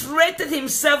portrayed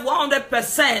himself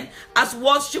 100% as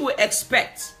what she would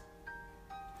expect.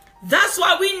 That's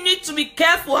why we need to be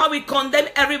careful how we condemn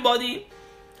everybody,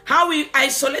 how we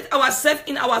isolate ourselves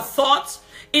in our thoughts,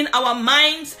 in our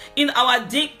minds, in our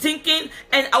thinking,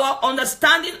 and our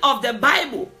understanding of the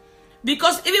Bible.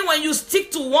 Because even when you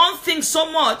stick to one thing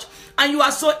so much and you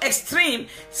are so extreme,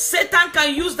 Satan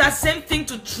can use that same thing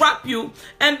to trap you.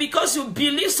 And because you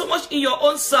believe so much in your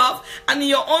own self and in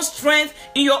your own strength,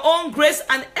 in your own grace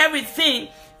and everything,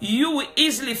 you will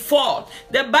easily fall.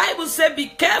 The Bible says, be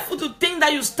careful to think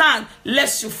that you stand,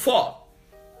 lest you fall.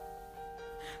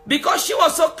 Because she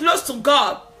was so close to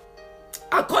God,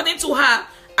 according to her,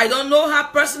 I don't know her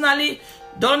personally,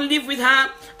 don't live with her,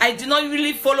 I did not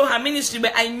really follow her ministry,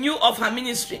 but I knew of her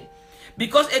ministry.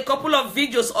 Because a couple of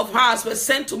videos of hers were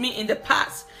sent to me in the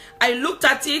past. I looked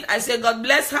at it, I said, God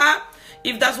bless her.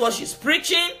 If that's what she's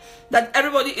preaching, that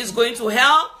everybody is going to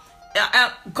hell,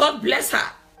 God bless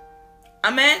her.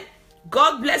 Amen.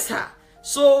 God bless her.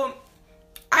 So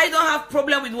I don't have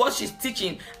problem with what she's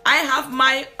teaching. I have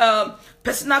my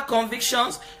personal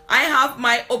convictions. I have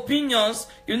my opinions,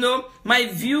 you know, my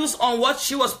views on what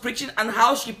she was preaching and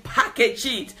how she packaged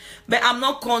it. But I'm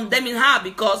not condemning her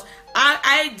because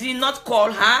I did not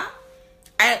call her.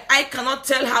 I cannot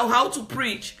tell her how to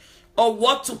preach or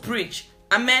what to preach.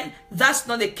 Amen. That's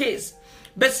not the case.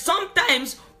 But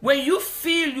sometimes when you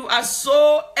feel you are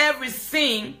so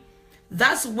everything,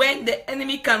 that's when the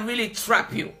enemy can really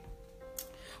trap you.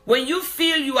 When you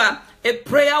feel you are a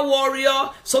prayer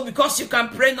warrior, so because you can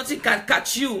pray, nothing can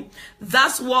catch you.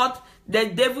 That's what the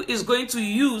devil is going to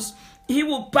use. He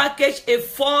will package a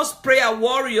false prayer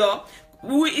warrior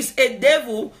who is a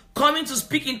devil coming to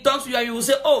speak in tongues to you, and you will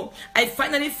say, oh, I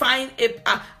finally found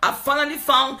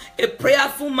a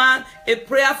prayerful man, a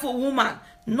prayerful woman,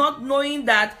 not knowing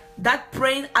that that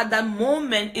praying at that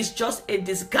moment is just a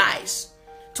disguise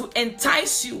to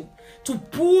entice you, to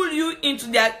pull you into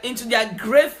their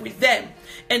grave with them.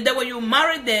 And then when you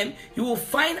marry them, you will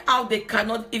find out they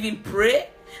cannot even pray,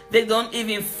 they don't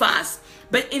even fast.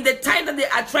 But in the time that they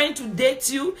are trying to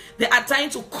date you, they are trying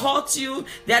to court you,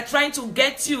 they are trying to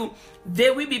get you,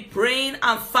 they will be praying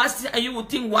and fasting, and you will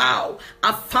think, wow,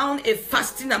 I found a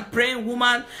fasting and praying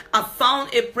woman, I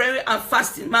found a praying and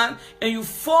fasting man, and you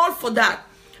fall for that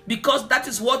because that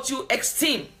is what you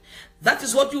esteem. That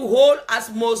is what you hold as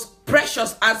most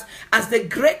precious, as the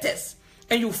greatest.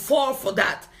 And you fall for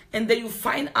that. And then you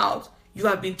find out you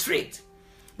have been tricked.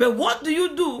 But what do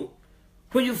you do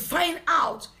when you find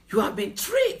out you have been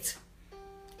tricked?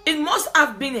 It must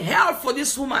have been hell for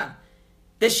this woman.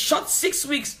 The short 6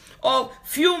 weeks or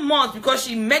few months, because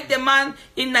she met the man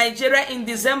in Nigeria in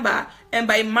December, and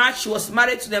by March she was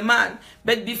married to the man.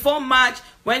 But before March,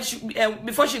 when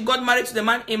before she got married to the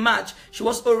man in March, she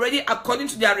was already, according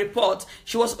to their report,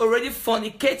 she was already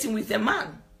fornicating with a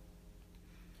man.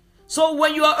 So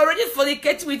when you are already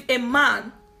fornicating with a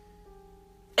man,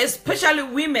 especially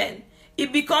women,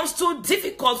 it becomes too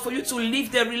difficult for you to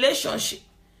leave the relationship,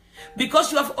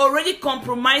 because you have already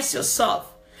compromised yourself.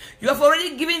 You have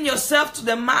already given yourself to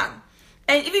the man.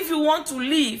 And even if you want to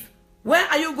leave, where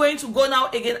are you going to go now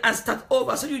again and start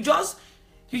over? So you just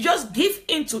give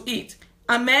into it.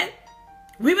 Amen.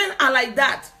 Women are like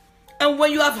that. And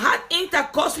when you have had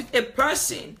intercourse with a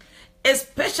person,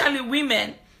 especially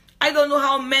women, I don't know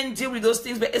how men deal with those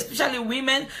things, but especially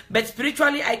women, but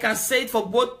spiritually I can say it for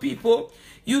both people,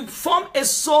 you form a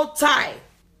soul tie.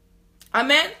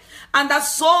 Amen. And that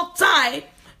soul tie,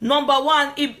 number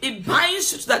one, it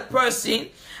binds you to that person,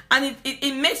 and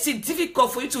it makes it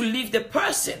difficult for you to leave the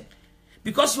person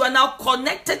because you are now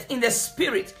connected in the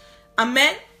spirit.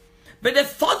 Amen. But the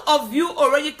thought of you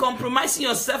already compromising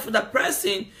yourself with that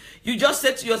person, you just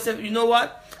said to yourself, you know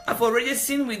what? I've already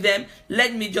sinned with them.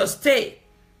 Let me just stay.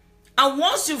 And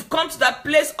once you've come to that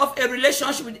place of a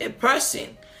relationship with a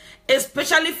person,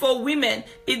 especially for women,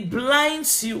 it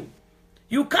blinds you.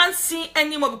 You can't see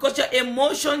anymore because your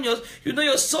emotion,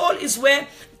 your soul is where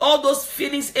all those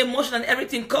feelings, emotion, and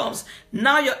everything comes.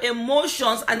 Now your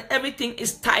emotions and everything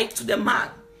is tied to the man.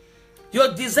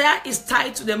 Your desire is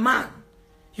tied to the man.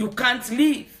 You can't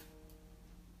leave.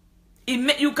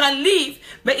 You can leave,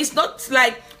 but it's not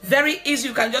like very easy.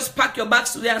 You can just pack your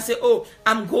bags today and say, oh,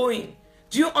 I'm going.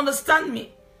 Do you understand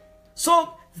me?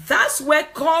 So that's where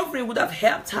covering would have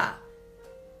helped her.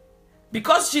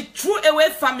 Because she threw away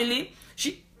family.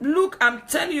 Look, I'm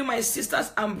telling you, my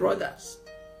sisters and brothers,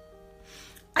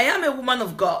 I am a woman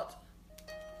of God.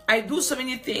 I do so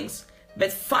many things,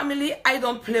 but family, I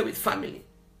don't play with family.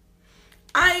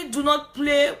 I do not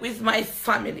play with my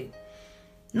family.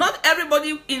 Not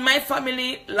everybody in my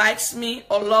family likes me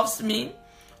or loves me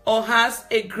or has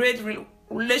a great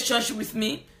relationship with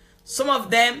me. Some of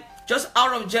them, just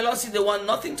out of jealousy, they want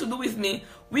nothing to do with me.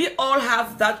 We all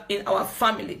have that in our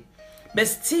family. But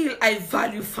still, I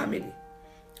value family.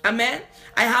 Amen.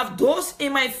 I have those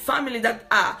in my family that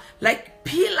are like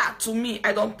pillar to me.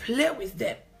 I don't play with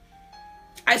them.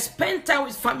 I spend time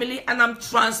with family and I'm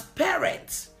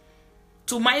transparent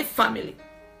to my family.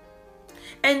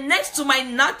 And next to my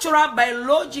natural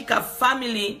biological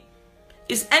family,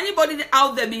 is anybody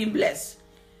out there being blessed?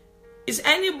 Is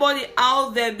anybody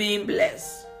out there being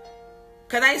blessed?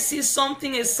 Can I see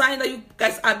something, a sign that you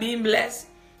guys are being blessed?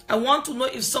 I want to know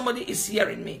if somebody is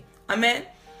hearing me. Amen.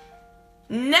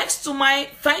 Next to my,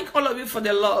 thank all of you for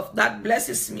the love that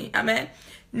blesses me. Amen.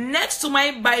 Next to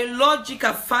my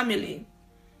biological family,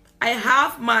 I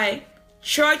have my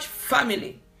church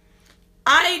family.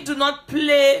 I do not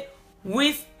play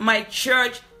with my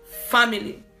church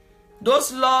family.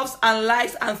 Those loves and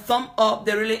likes and thumb up,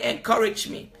 they really encourage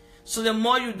me. So the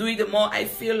more you do it, the more I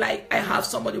feel like I have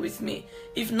somebody with me.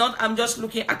 If not, I'm just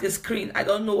looking at the screen. I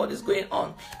don't know what is going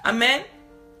on. Amen.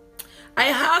 I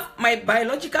have my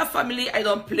biological family I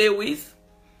don't play with.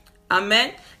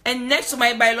 Amen. And next to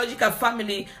my biological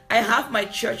family, I have my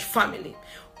church family.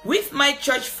 With my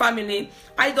church family,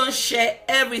 I don't share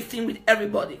everything with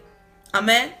everybody.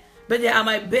 Amen. But they are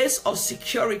my base of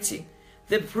security.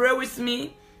 They pray with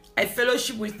me. I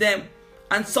fellowship with them.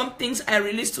 And some things I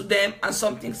release to them and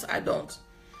some things I don't.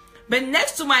 But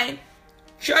next to my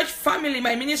church family,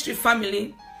 my ministry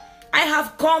family, I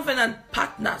have covenant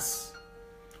partners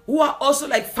who are also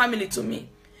like family to me.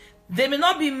 There may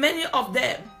not be many of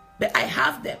them, but I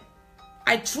have them.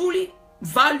 I truly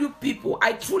value people.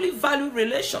 I truly value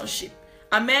relationship.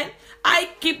 Amen.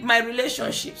 I keep my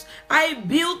relationships. I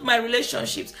build my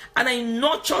relationships and I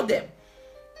nurture them.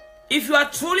 If you are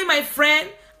truly my friend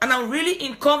and I'm really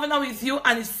in covenant with you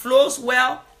and it flows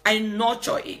well, I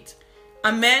nurture it.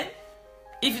 Amen.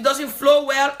 If it doesn't flow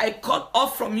well, I cut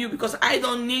off from you because I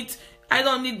don't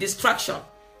need distraction.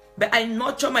 But I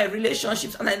nurture my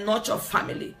relationships and I nurture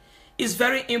family. It's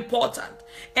very important.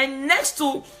 And next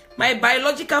to my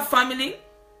biological family,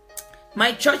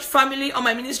 my church family or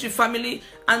my ministry family,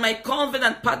 and my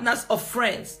covenant partners of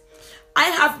friends, I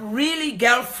have really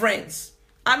girlfriends.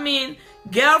 I mean,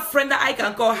 girlfriend that I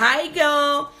can call, hi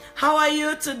girl, how are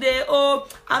you today? Oh,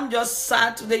 I'm just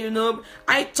sad today, you know.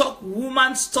 I talk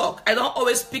woman's talk. I don't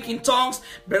always speak in tongues.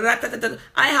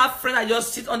 I have friends that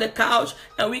just sit on the couch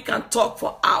and we can talk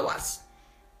for hours.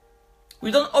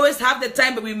 We don't always have the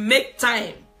time, but we make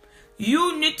time.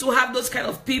 You need to have those kind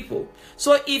of people.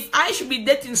 So if I should be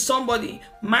dating somebody,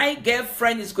 my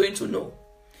girlfriend is going to know.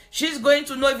 She's going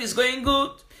to know if it's going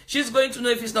good. She's going to know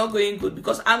if it's not going good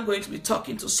because I'm going to be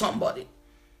talking to somebody.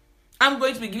 I'm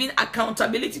going to be giving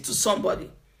accountability to somebody.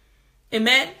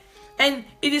 Amen. And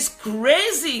it is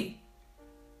crazy,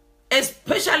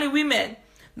 especially women,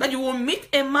 that you will meet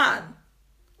a man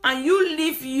and you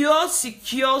leave your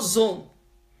secure zone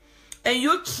and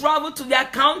you travel to their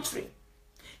country,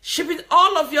 shipping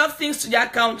all of your things to their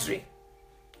country,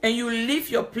 and you leave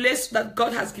your place that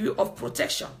God has given you of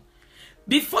protection.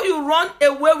 Before you run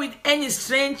away with any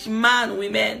strange man,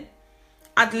 women,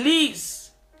 at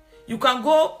least you can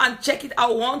go and check it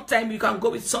out one time. You can go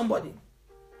with somebody.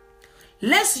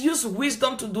 Let's use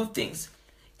wisdom to do things.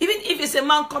 Even if it's a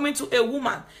man coming to a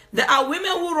woman, there are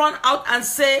women who run out and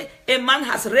say a man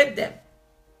has raped them.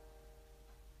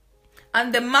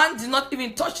 And the man did not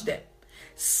even touch them.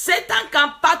 Satan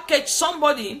can package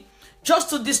somebody just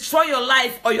to destroy your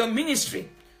life or your ministry.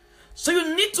 So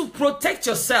you need to protect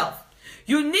yourself.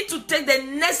 You need to take the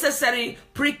necessary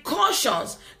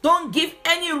precautions. Don't give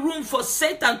any room for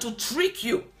Satan to trick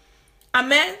you.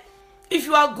 Amen. If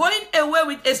you are going away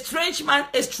with a strange man,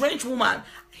 a strange woman,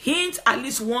 hint at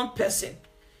least one person.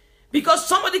 Because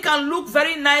somebody can look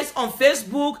very nice on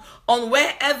Facebook, on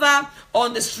wherever,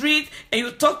 on the street, and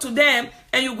you talk to them,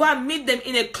 and you go and meet them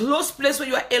in a close place where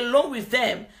you are alone with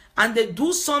them, and they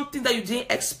do something that you didn't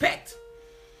expect.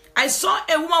 I saw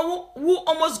a woman who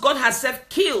almost got herself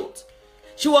killed.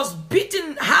 She was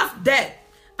beaten half dead,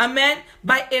 amen,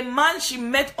 by a man she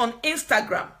met on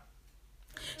Instagram.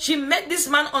 She met this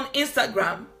man on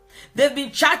Instagram. They've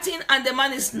been chatting and the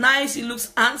man is nice. He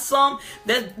looks handsome.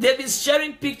 They've been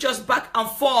sharing pictures back and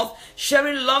forth,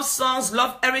 sharing love songs,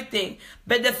 love everything.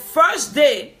 But the first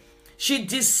day, she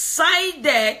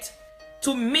decided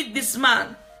to meet this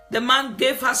man. The man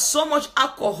gave her so much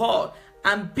alcohol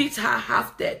and beat her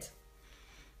half dead.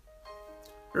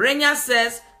 Renya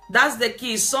says, that's the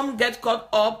key. Some get caught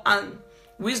up and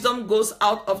wisdom goes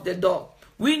out of the door.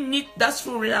 We need, that's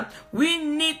true, Renya. We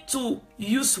need to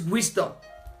use wisdom.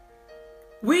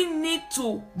 We need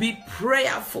to be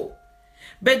prayerful.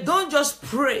 But don't just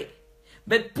pray,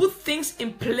 but put things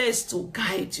in place to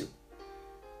guide you.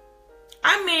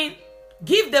 I mean,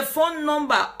 give the phone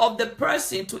number of the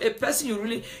person to a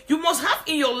person you must have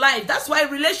in your life. That's why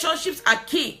relationships are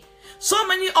key. So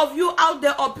many of you out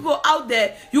there or people out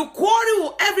there, you quarrel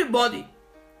with everybody.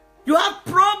 You have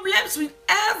problems with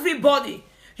everybody.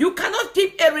 You cannot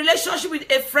keep a relationship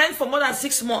with a friend for more than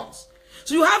 6 months.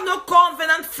 So you have no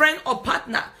covenant friend or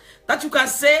partner that you can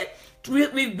say,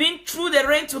 we've been through the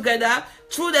rain together,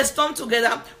 through the storm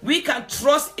together. We can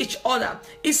trust each other.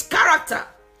 It's character.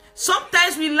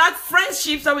 Sometimes we lack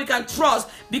friendships that we can trust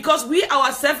because we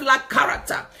ourselves lack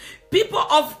character. People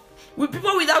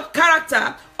without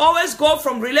character always go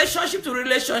from relationship to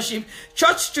relationship,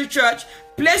 church to church,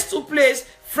 place to place,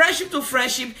 friendship to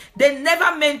friendship. They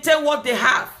never maintain what they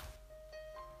have.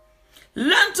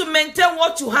 Learn to maintain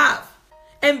what you have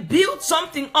and build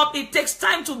something up. It takes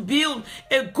time to build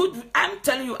a good, I'm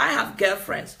telling you, I have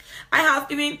girlfriends. I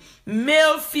have even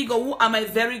male figure who are my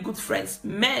very good friends,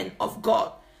 men of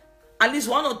God. At least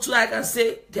 1 or 2 I can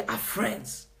say they are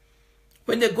friends.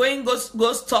 When the going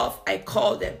goes tough, I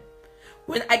call them.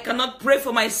 When I cannot pray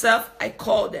for myself, I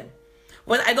call them.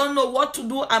 When I don't know what to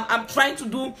do, I'm trying to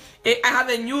do, I have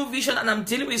a new vision and I'm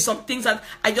dealing with some things that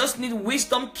I just need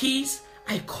wisdom keys,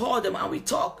 I call them and we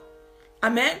talk.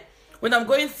 Amen. When I'm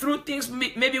going through things,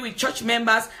 maybe with church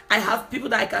members, I have people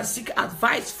that I can seek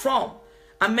advice from.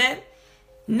 Amen.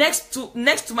 Next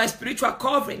to my spiritual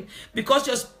covering, because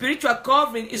your spiritual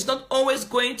covering is not always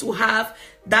going to have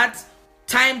that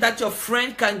time that your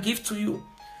friend can give to you.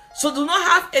 So do not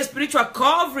have a spiritual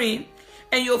covering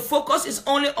and your focus is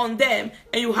only on them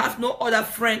and you have no other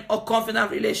friend or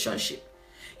confidant relationship.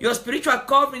 Your spiritual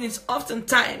covering is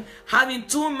oftentimes having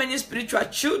too many spiritual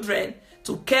children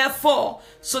to care for,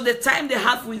 so the time they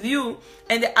have with you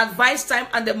and the advice time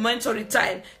and the mentoring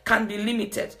time can be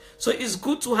limited. So it's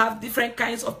good to have different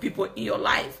kinds of people in your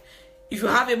life. If you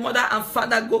have a mother and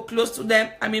father, go close to them.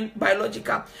 I mean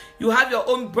biological. You have your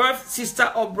own birth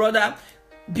sister or brother,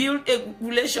 build a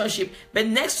relationship. But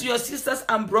next to your sisters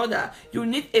and brother, you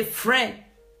need a friend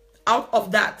out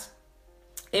of that.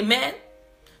 Amen.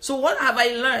 So what have I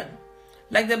learned?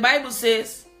 Like the Bible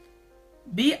says,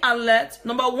 be alert.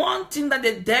 Number one thing that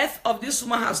the death of this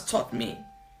woman has taught me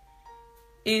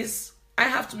is I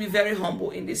have to be very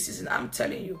humble in this season. I'm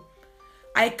telling you.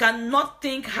 I cannot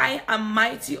think high and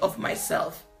mighty of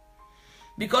myself.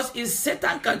 Because if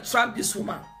Satan can trap this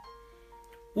woman,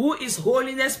 who is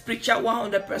holiness preacher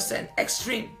 100%,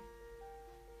 extreme.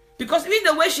 Because even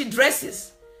the way she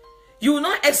dresses, you will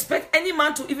not expect any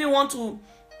man to even want to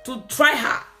try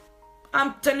her.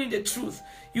 I'm telling you the truth.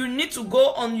 You need to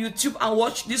go on YouTube and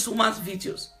watch this woman's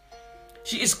videos.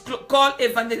 She is called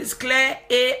Evangelist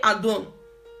Atongo.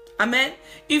 Amen.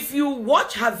 If you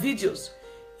watch her videos,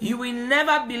 you will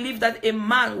never believe that a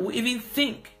man will even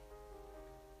think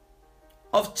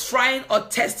of trying or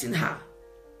testing her.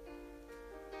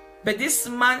 But this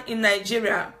man in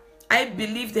Nigeria, I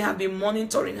believe they have been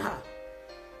monitoring her.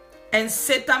 And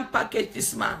Satan packaged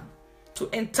this man to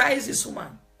entice this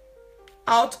woman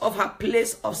out of her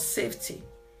place of safety.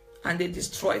 And they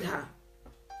destroyed her.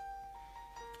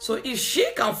 So if she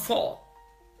can fall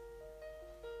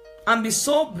and be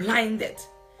so blinded,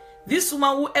 this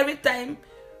woman who every time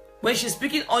when she's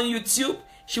speaking on YouTube,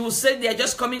 she will say they are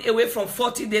just coming away from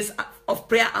 40 days of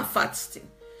prayer and fasting.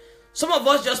 Some of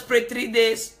us just pray 3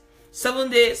 days, 7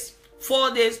 days,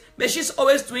 4 days, but she's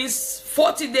always doing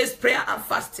 40 days prayer and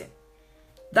fasting.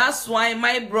 That's why,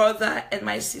 my brother and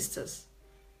my sisters,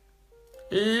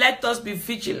 let us be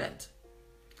vigilant.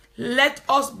 Let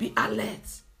us be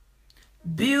alert.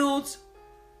 Build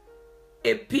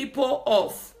a people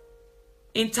of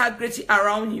integrity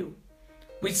around you,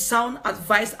 with sound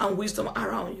advice and wisdom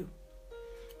around you.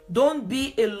 Don't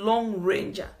be a lone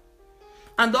ranger.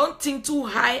 And don't think too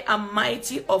high and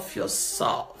mighty of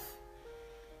yourself.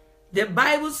 The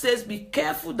Bible says, be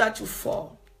careful that you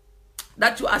fall,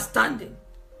 that you are standing,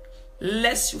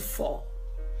 lest you fall.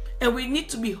 And we need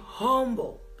to be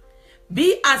humble.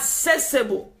 Be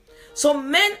accessible. So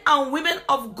men and women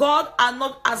of God are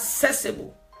not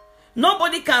accessible.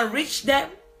 Nobody can reach them.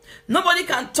 Nobody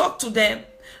can talk to them.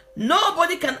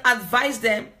 Nobody can advise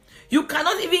them. You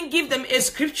cannot even give them a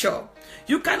scripture.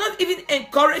 You cannot even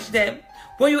encourage them.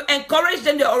 When you encourage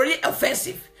them, they're already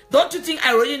offensive. Don't you think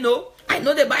I already know? I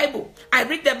know the Bible. I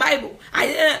read the Bible.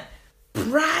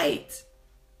 Pride.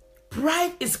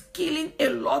 Pride is killing a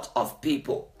lot of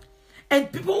people.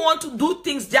 And people want to do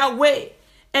things their way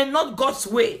and not God's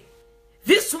way.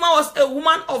 This woman was a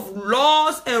woman of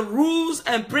laws and rules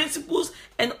and principles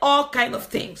and all kinds of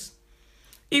things.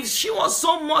 If she was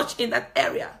so much in that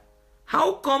area,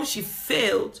 how come she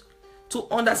failed to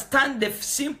understand the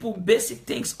simple basic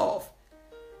things of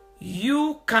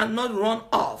you cannot run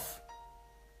off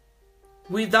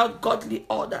without godly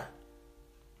order?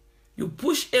 You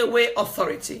push away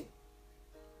authority.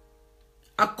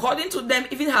 According to them,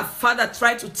 even her father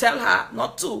tried to tell her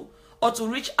not to, or to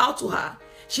reach out to her.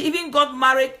 She even got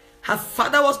married. Her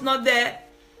father was not there.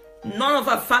 None of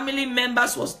her family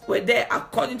members were there,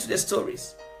 according to the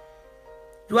stories.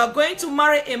 You are going to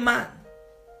marry a man,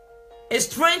 a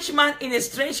strange man in a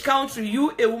strange country,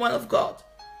 you, a woman of God.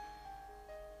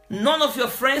 None of your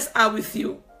friends are with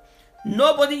you.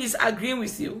 Nobody is agreeing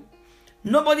with you.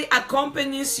 Nobody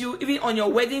accompanies you even on your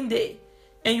wedding day.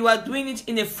 And you are doing it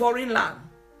in a foreign land.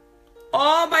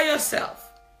 All by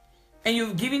yourself. And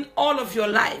you've given all of your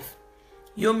life,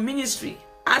 your ministry,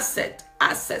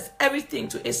 assets, everything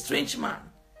to a strange man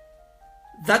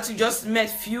that you just met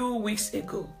few weeks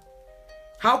ago.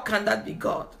 How can that be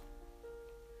God?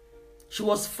 She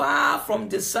was far from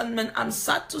discernment, I'm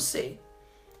sad to say.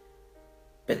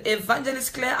 But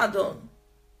Evangelist Andoun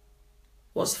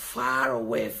was far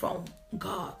away from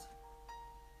God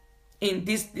in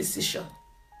this decision.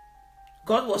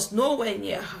 God was nowhere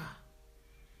near her.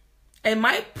 And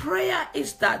my prayer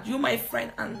is that you, my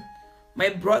friend and my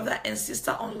brother and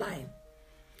sister online,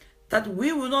 that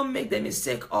we will not make the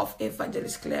mistake of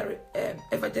Evangelist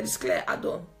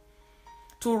Andoun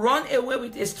to run away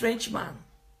with a strange man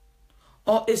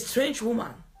or a strange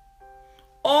woman,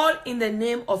 all in the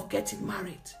name of getting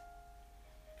married,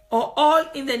 or all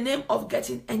in the name of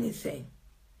getting anything.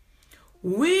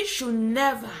 We should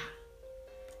never,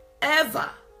 ever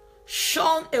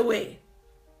shun away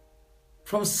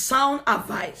from sound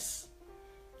advice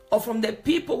or from the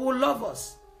people who love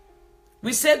us.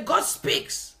 We say God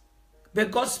speaks,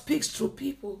 but God speaks through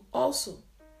people also.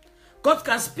 God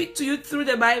can speak to you through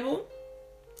the Bible.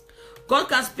 God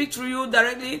can speak to you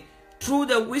directly through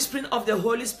the whispering of the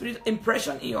Holy Spirit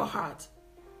impression in your heart.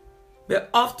 But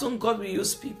often God will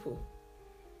use people.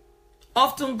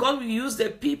 Often God will use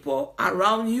the people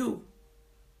around you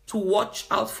to watch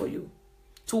out for you,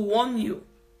 to warn you,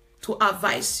 to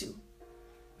advise you.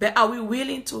 But are we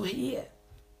willing to hear?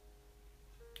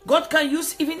 God can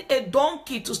use even a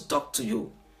donkey to talk to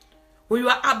you when you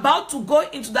are about to go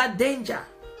into that danger.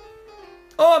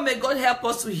 Oh, may God help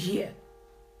us to hear.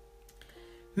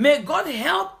 May God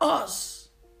help us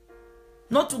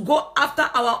not to go after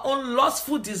our own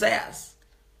lustful desires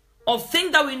or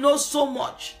things that we know so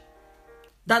much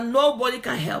that nobody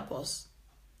can help us,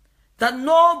 that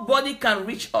nobody can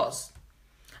reach us.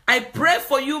 I pray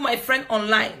for you, my friend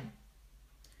online.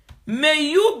 May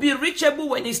you be reachable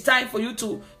when it's time for you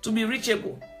to be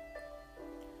reachable.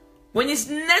 When it's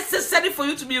necessary for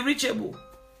you to be reachable.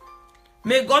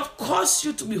 May God cause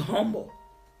you to be humble.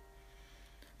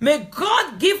 May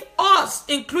God give us,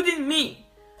 including me.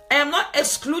 I am not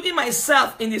excluding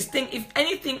myself in this thing. If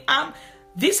anything,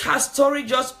 this her story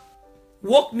just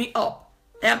woke me up.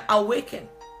 I am awakened.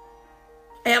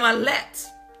 I am alert.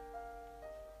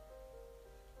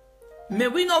 May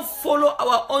we not follow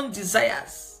our own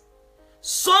desires.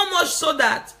 So much so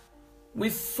that we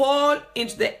fall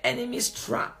into the enemy's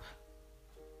trap.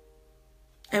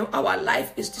 And our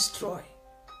life is destroyed.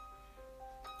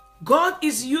 God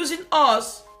is using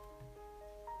us,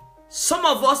 some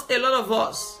of us, a lot of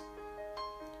us,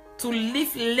 to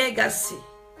leave legacy.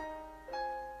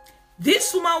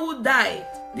 This woman who died,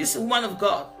 this woman of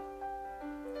God,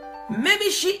 Maybe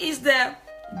she is the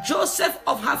Joseph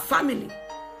of her family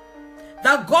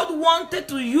that God wanted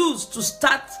to use to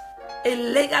start a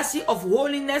legacy of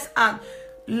holiness and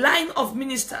line of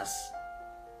ministers.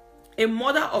 A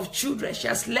mother of children. She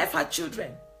has left her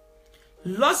children,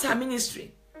 lost her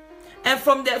ministry. And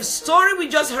from the story we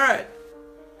just heard,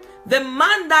 the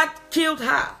man that killed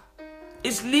her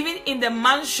is living in the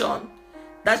mansion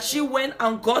that she went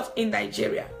and got in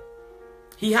Nigeria.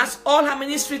 He has all her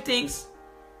ministry things.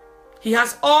 He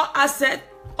has all assets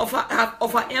of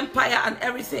her empire and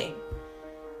everything.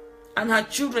 And her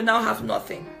children now have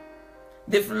nothing.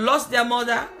 They've lost their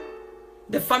mother.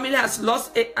 The family has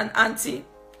lost an auntie,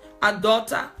 a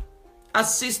daughter, a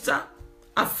sister,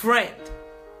 a friend.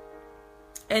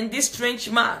 And this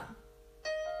strange man,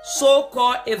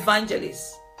 so-called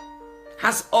evangelist,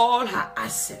 has all her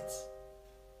assets.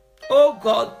 Oh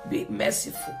God, be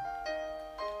merciful.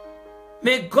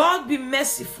 May God be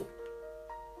merciful.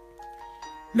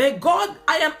 May God,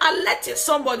 I am alerting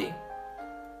somebody.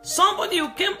 Somebody who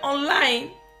came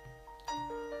online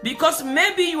because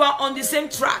maybe you are on the same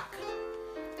track.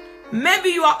 Maybe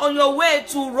you are on your way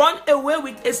to run away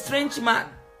with a strange man.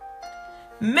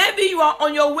 Maybe you are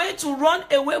on your way to run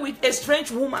away with a strange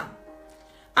woman.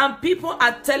 And people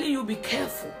are telling you, be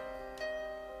careful.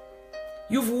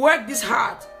 You've worked this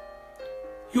hard.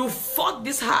 You've fought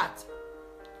this hard.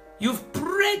 You've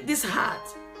prayed this hard.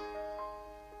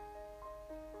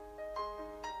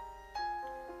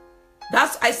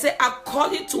 That's, I say,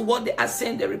 according to what they are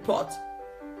saying in the report.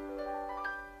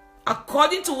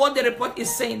 According to what the report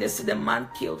is saying, they say the man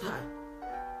killed her.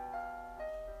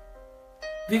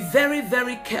 Be very,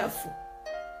 very careful.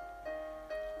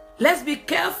 Let's be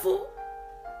careful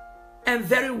and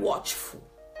very watchful.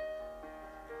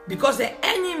 Because the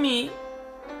enemy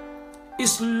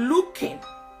is looking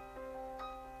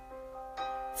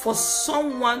for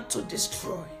someone to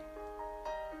destroy.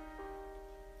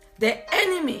 The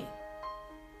enemy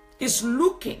is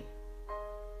looking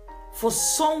for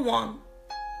someone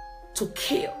to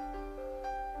kill.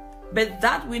 But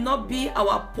that will not be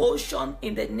our portion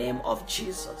in the name of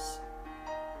Jesus.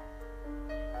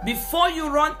 Before you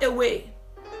run away,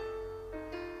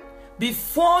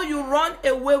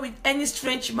 with any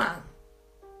strange man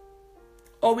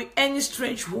or with any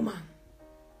strange woman,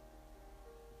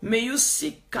 may you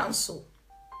seek counsel,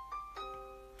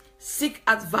 seek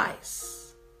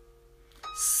advice,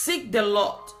 seek the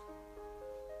Lord,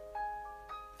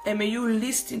 and may you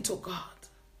listen to God.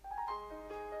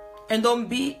 And don't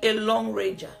be a long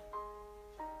ranger.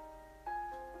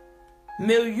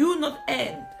 May you not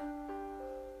end.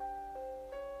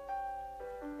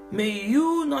 May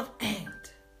you not end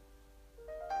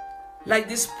like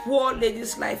this poor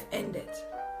lady's life ended.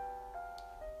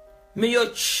 May your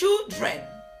children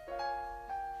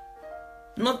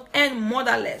not end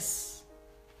motherless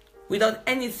without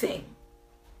anything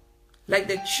like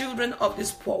the children of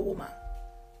this poor woman.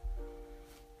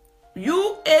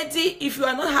 You, Eddie, if you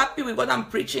are not happy with what I'm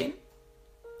preaching,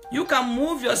 you can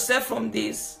move yourself from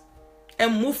this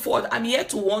and move forward. I'm here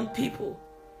to warn people.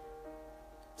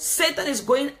 Satan is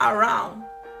going around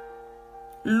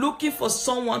looking for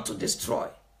someone to destroy.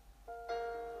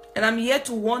 And I'm here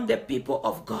to warn the people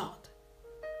of God,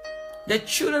 the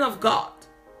children of God,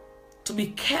 to be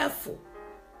careful.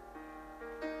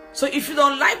 So if you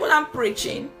don't like what I'm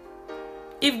preaching,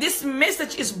 if this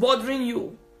message is bothering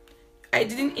you, I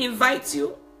didn't invite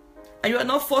you, and you are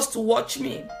not forced to watch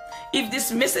me. If this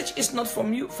message is not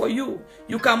from you, for you,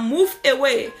 you can move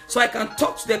away so I can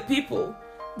talk to the people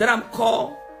that I'm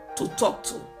called to talk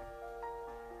to.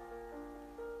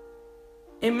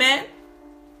 Amen.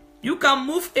 You can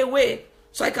move away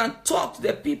so I can talk to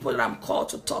the people that I'm called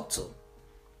to talk to.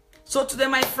 So today,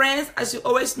 my friends, as you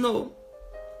always know,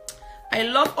 I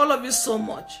love all of you so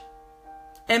much.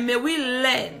 And may we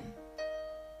learn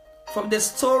from the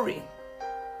story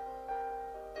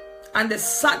and the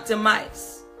sad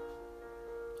demise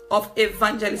of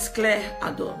Evangelist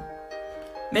Andoun.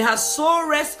 May her soul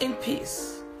rest in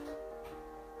peace.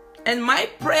 And my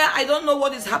prayer, I don't know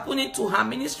what is happening to her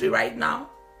ministry right now.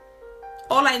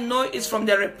 All I know is from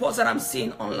the reports that I'm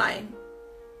seeing online.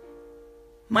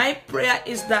 My prayer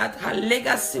is that her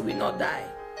legacy will not die.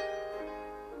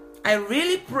 I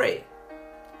really pray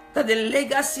that the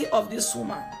legacy of this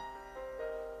woman,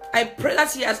 I pray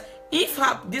that she has, if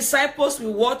her disciples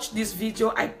will watch this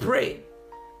video, I pray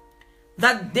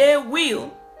that they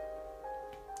will,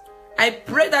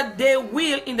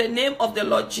 in the name of the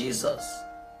Lord Jesus,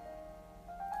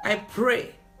 I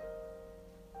pray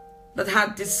that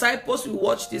her disciples will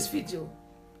watch this video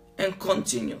and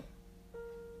continue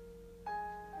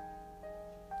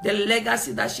the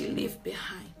legacy that she left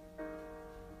behind.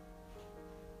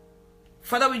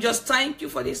 Father, we just thank you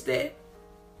for this day.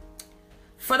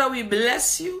 Father, we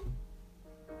bless you.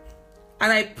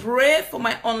 And I pray for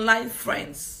my online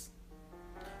friends,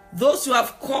 those who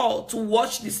have called to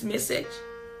watch this message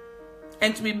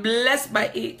and to be blessed by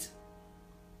it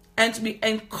and to be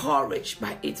encouraged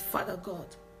by it, Father God.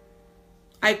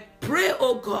 I pray,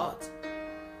 oh God,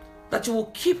 that you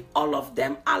will keep all of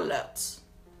them alert.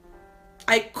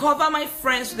 I cover my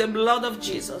friends with the blood of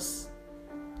Jesus.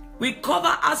 We cover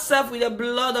ourselves with the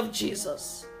blood of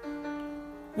Jesus.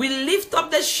 We lift up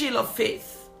the shield of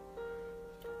faith,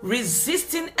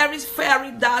 resisting every fiery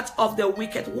dart of the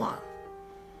wicked one.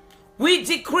 We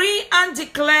decree and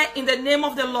declare in the name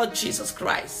of the Lord Jesus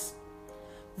Christ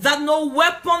that no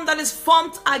weapon that is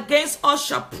formed against us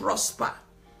shall prosper.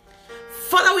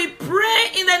 Father, we pray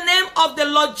in the name of the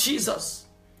Lord Jesus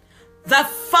that,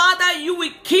 Father, you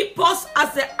will keep us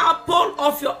as the apple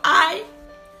of your eye.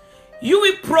 You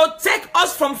will protect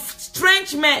us from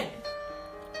strange men,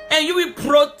 and you will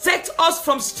protect us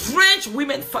from strange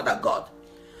women, Father God.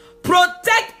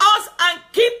 Protect us and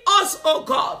keep us, oh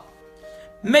God.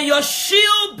 May your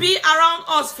shield be around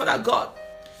us, Father God.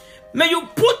 May you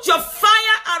put your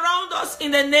fire around us in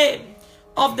the name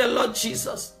of the Lord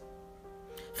Jesus.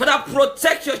 Father,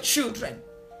 protect your children.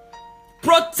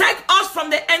 Protect us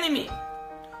from the enemy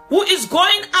who is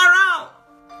going around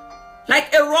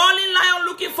like a roaring lion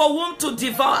looking for whom to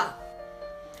devour.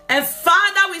 And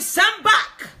Father, we send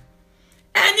back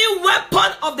any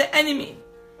weapon of the enemy.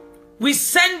 We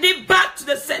send it back to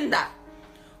the sender.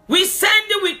 We send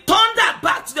it with thunder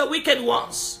back to the wicked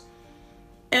ones.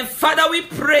 And Father, we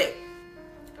pray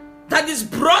that this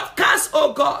broadcast,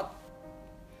 oh God,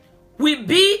 will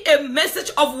be a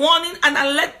message of warning and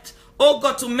alert, oh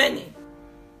God, to many.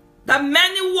 That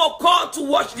many who are called to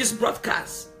watch this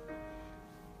broadcast,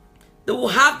 they will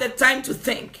have the time to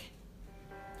think.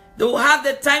 They will have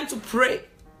the time to pray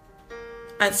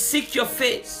and seek your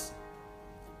face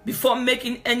before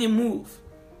making any move.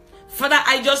 Father,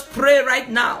 I just pray right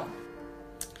now,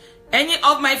 any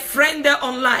of my friends there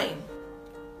online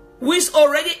who is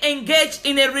already engaged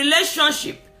in a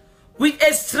relationship with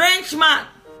a strange man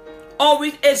or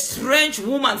with a strange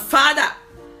woman, Father,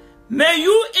 may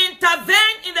you intervene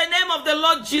in the name of the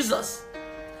Lord Jesus,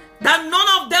 that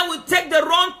none of them will take the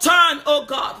wrong turn, oh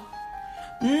God.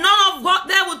 None of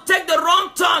them will take the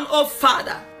wrong turn, oh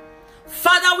Father.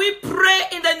 Father, we pray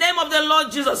in the name of the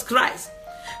Lord Jesus Christ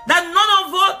that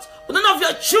none of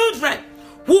your children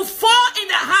will fall in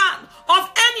the hand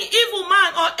of any evil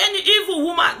man or any evil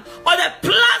woman or the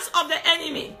plans of the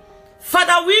enemy.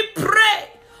 Father, we pray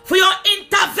for your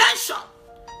intervention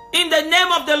in the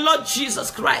name of the Lord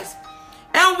Jesus Christ.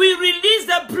 And we release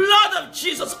the blood of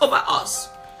Jesus over us,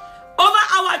 over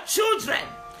our children,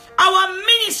 our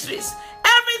ministries,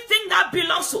 everything that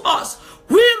belongs to us.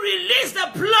 We release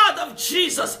the blood of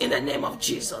Jesus in the name of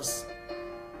Jesus.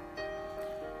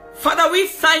 Father, we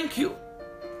thank you.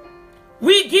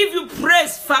 We give you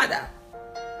praise, Father,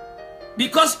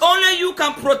 because only you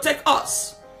can protect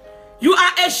us. You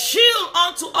are a shield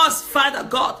unto us, Father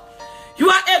God. You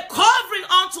are a covering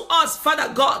unto us,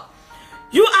 Father God.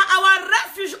 You are our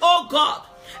refuge, oh God,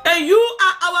 and you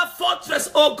are our fortress,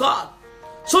 oh God.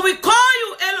 So we call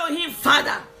you Elohim,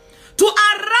 Father, to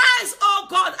arise, oh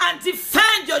God, and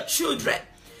defend your children.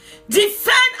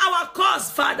 Defend our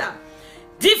cause, Father.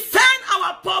 Defend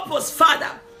our purpose, Father.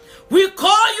 We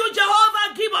call you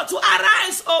Jehovah Giver to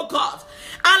arise, oh God,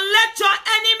 and let your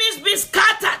enemies be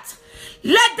scattered.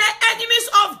 Let the enemies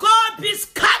of God be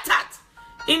scattered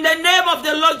in the name of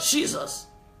the Lord Jesus.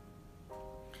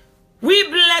 We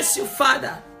bless you,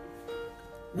 Father.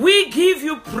 We give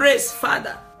you praise,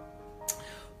 Father.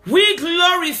 We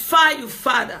glorify you,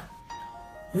 Father.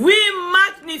 We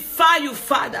magnify you,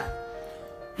 Father.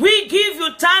 We give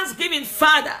you thanksgiving,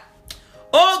 Father.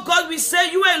 Oh God, we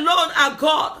say you alone are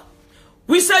God.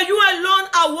 We say you alone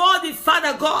are worthy,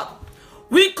 Father God.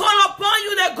 We call upon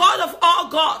you, the God of all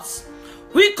gods.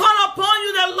 We call upon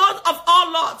you, the Lord of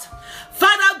all lords.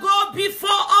 Father, go before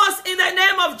us in the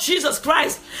name of Jesus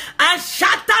Christ and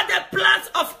shatter the plans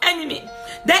of enemy.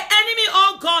 The enemy,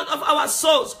 oh God, of our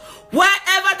souls.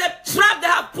 Wherever the trap they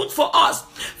have put for us,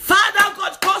 Father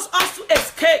God, cause us to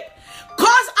escape.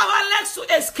 Cause our legs to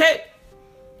escape.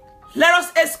 Let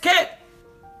us escape.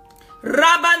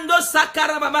 Rabando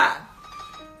sakarababa.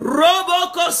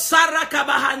 Roboko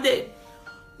sarakabahande.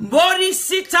 Bori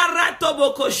sitarato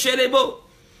boko sherebo.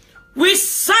 We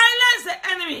silence the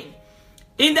enemy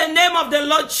in the name of the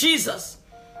Lord Jesus.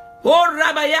 Oh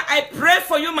Rabbiya, I pray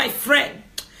for you, my friend.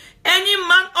 Any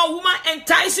man or woman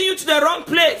enticing you to the wrong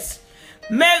place,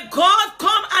 may God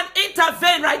come and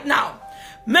intervene right now.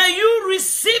 May you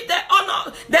receive the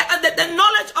honor, the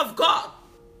knowledge of God.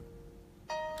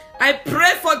 I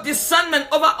pray for discernment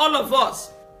over all of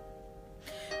us.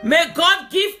 May God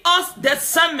give us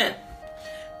discernment.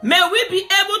 May we be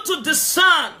able to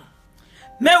discern.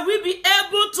 May we be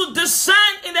able to discern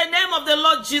in the name of the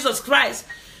Lord Jesus Christ.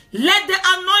 Let the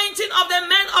anointing of the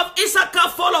men of Issachar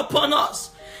fall upon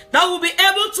us, that we'll be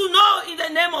able to know in the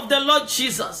name of the Lord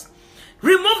Jesus.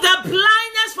 Remove the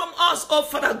blindness from us, oh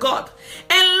Father God.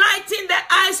 Enlighten the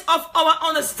eyes of our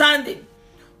understanding.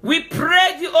 We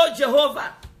pray thee, oh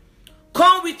Jehovah,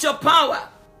 come with your power.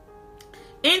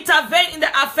 Intervene in the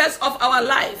affairs of our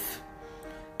life.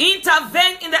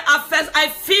 Intervene in the affairs. I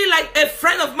feel like a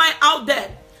friend of mine out there.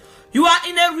 You are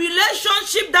in a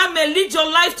relationship that may lead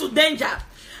your life to danger.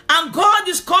 And God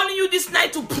is calling you this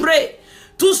night to pray,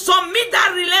 to submit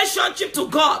that relationship to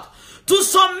God, to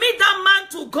submit that man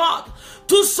to God,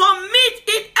 to submit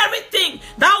it, everything,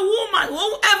 that woman,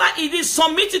 whoever it is,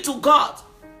 submit it to God.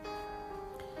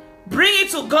 Bring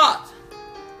it to God.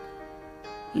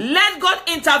 Let God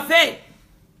intervene.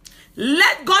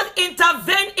 Let God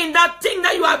intervene in that thing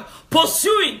that you are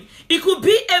pursuing. It could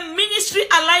be a ministry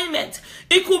alignment.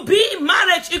 It could be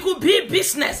marriage. It could be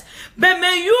business. But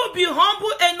may you be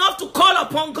humble enough to call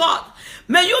upon God.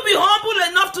 May you be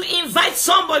humble enough to invite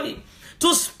somebody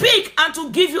to speak and to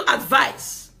give you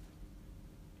advice.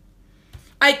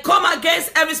 I come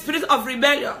against every spirit of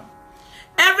rebellion.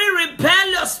 Every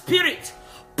rebellious spirit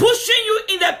pushing you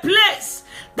in the place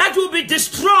that will be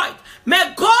destroyed.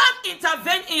 May God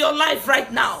intervene in your life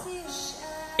right now.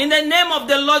 In the name of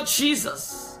the Lord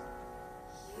Jesus.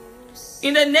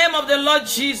 In the name of the Lord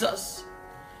Jesus.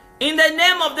 In the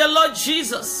name of the Lord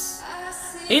Jesus.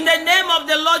 In the name of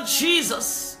the Lord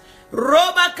Jesus.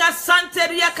 Robaka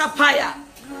Santeria Kapaya.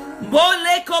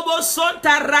 Bolekobo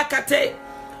Sonta Rakate.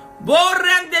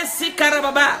 Borande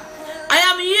Sikarababa. I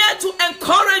am here to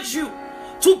encourage you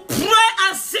to pray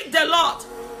and seek the Lord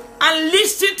and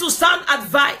listen to sound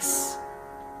advice.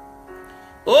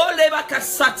 Oh lebaka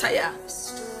sataya.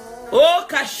 Oh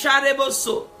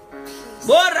kashareboso.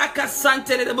 Boraka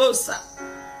santerebosa.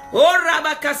 Oh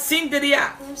rabaka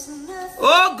sinderia.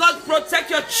 Oh God, protect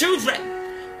your children.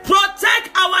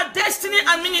 Protect our destiny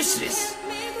and ministries.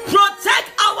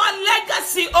 Protect our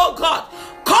legacy, oh God.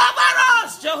 Cover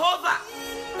us, Jehovah.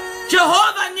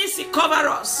 Jehovah Nisi, cover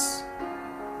us.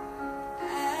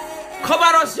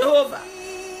 Cover us, Jehovah.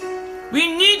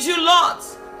 We need you, Lord,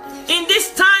 in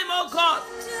this time, oh God,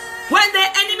 when the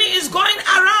enemy is going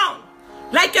around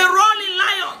like a roaring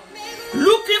lion,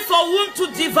 looking for whom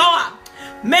to devour.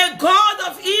 May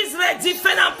God of Israel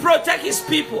defend and protect his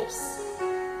people.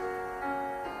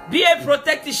 Be a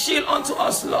protective shield unto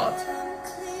us, Lord.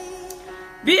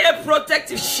 Be a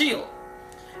protective shield.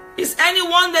 Is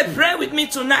anyone that pray with me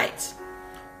tonight?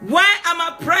 Where are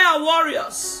my prayer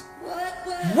warriors?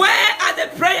 Where are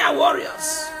the prayer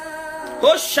warriors?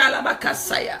 Oh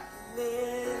Shalabakasaya.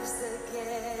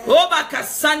 Oh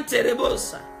Bakasante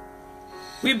Rebosa.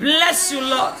 We bless you,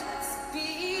 Lord.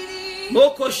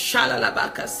 Boko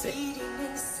Shalalabakase.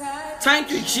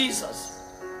 Thank you, Jesus.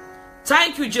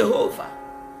 Thank you, Jehovah.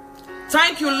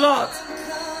 Thank you, Lord.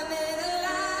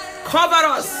 Cover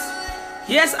us.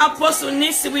 Yes, Apostle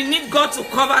Nisi, we need God to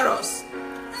cover us.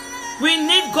 We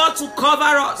need God to cover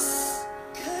us.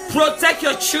 Protect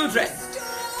your children.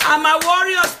 And my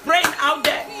warriors praying out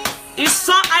there.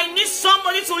 I need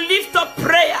somebody to lift up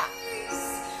prayer.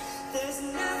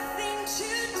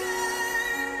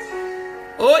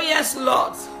 Oh yes,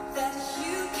 Lord.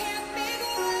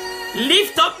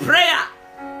 Lift up prayer.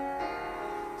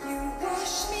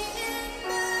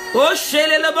 Oh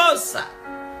Shelelebosa.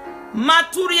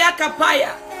 Maturia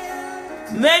Kapaya.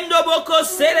 Mendoboko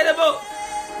Serebo.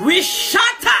 We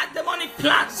shatter demonic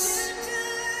plans.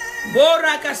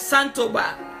 Boraka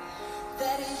Santoba.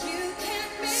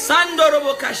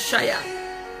 Sandorobo Kashaya.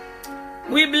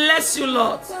 We bless you,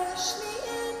 Lord.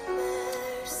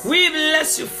 We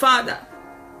bless you, Father.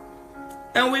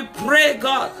 And we pray,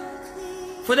 God,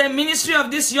 for the ministry of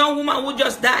this young woman who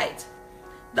just died.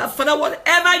 That, Father,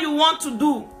 whatever you want to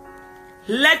do,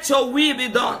 let your will be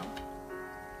done.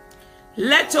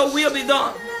 Let your will be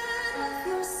done.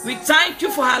 We thank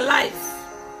you for her life.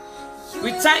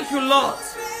 We thank you, Lord.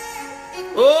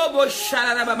 Oh,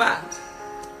 Boshalada Baba.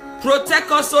 Protect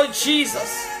us, oh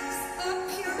Jesus.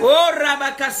 Oh,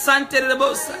 Rabaka Sante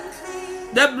Rebosa.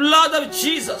 The blood of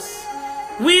Jesus.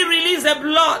 We release the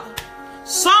blood.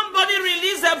 Somebody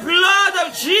release the blood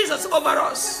of Jesus over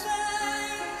us.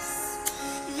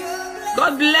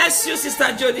 God bless you,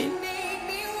 Sister Jody.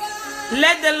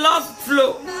 Let the love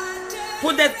flow.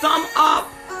 Put the thumb up.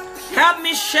 Help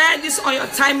me share this on your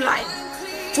timeline.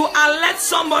 to alert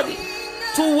somebody,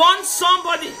 to warn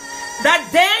somebody that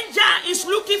danger is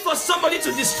looking for somebody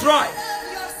to destroy.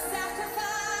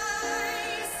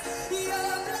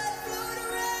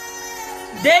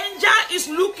 Danger is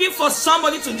looking for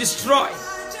somebody to destroy.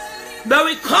 But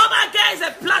we come against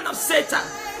the plan of Satan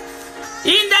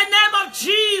in the name of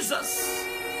Jesus.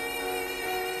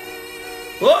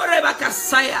 Oh, Rebecca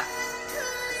Saya.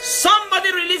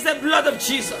 Somebody release the blood of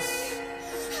Jesus.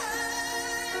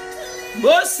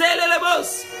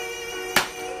 Boselelebos.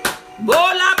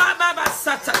 Bola baba baba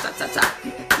sata ta ta ta.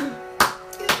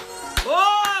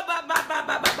 Oh baba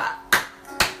baba baba.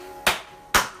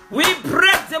 We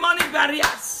break demonic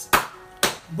barriers.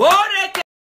 Boreke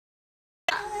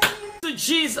to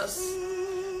Jesus.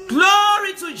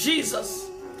 Glory to Jesus.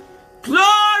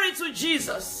 Glory to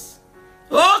Jesus.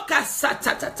 Oh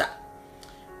kasata ta ta.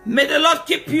 May the Lord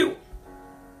keep you.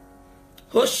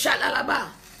 Oh shalalaba.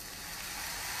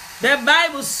 The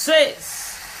Bible says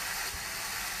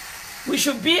we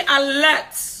should be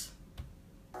alert.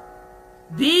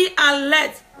 Be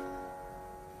alert.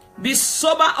 Be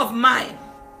sober of mind.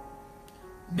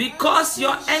 Because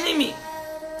your enemy,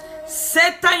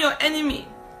 Satan, your enemy,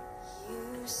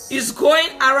 is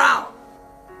going around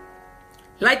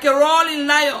like a roaring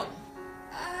lion,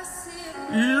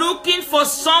 looking for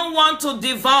someone to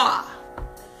devour.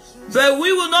 But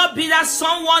we will not be that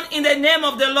someone in the name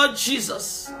of the Lord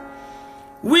Jesus.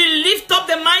 We lift up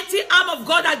the mighty arm of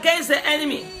God against the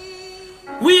enemy.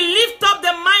 We lift up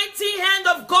the mighty hand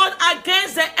of God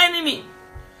against the enemy.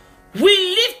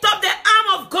 We lift up the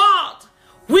arm of God.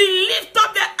 We lift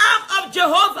up the arm of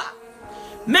Jehovah.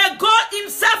 May God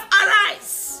himself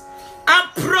arise and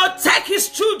protect his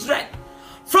children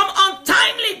from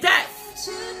untimely death,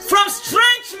 from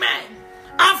strange men,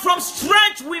 and from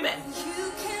strange women.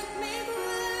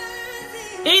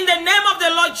 In the name of the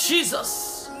Lord Jesus.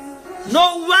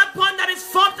 No weapon that is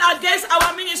formed against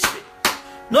our ministry,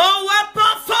 no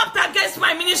weapon formed against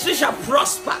my ministry shall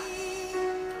prosper.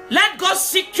 Let God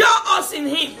secure us in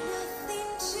him.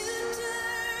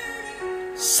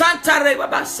 Santa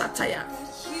Rebaba Sataya.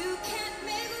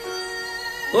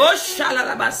 Oh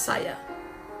Shalalabasaya.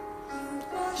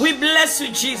 We bless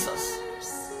you, Jesus.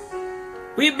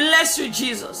 We bless you,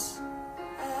 Jesus.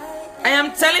 I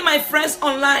am telling my friends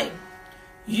online,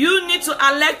 you need to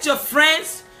alert your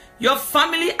friends, your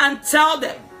family, and tell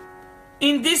them,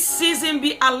 in this season,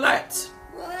 be alert.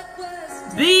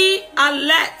 Be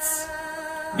alert.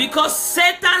 Because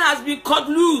Satan has been cut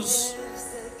loose.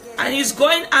 And he's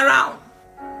going around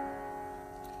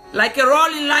like a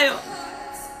roaring lion,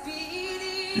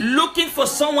 looking for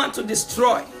someone to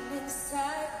destroy.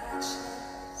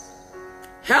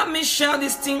 Help me share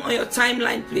this thing on your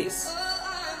timeline, please.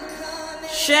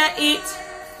 Share it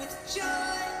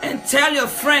and tell your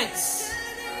friends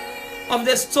of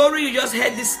the story you just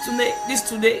heard this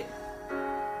today.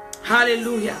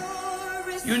 Hallelujah.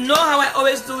 You know how I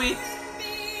always do it.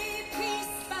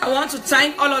 I want to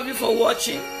thank all of you for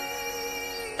watching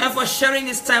and for sharing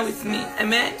this time with me.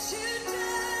 Amen.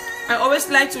 I always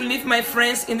like to leave my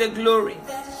friends in the glory.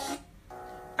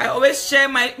 I always share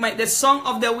the song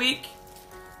of the week,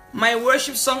 my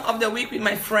worship song of the week with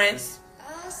my friends.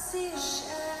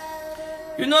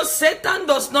 You know, Satan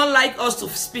does not like us to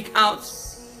speak out.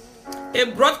 A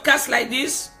broadcast like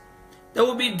this, there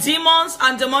will be demons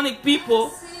and demonic people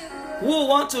who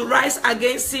want to rise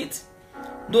against it.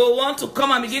 They want to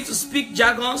come and begin to speak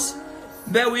jargons.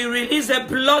 But we release the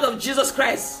blood of Jesus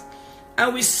Christ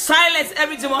and we silence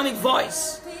every demonic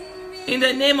voice in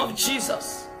the name of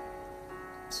Jesus.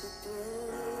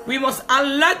 We must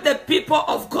alert the people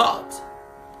of God.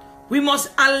 We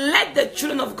must alert the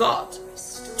children of God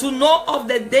to know of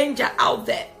the danger out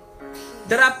there.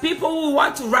 There are people who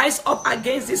want to rise up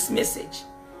against this message.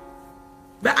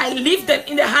 But I leave them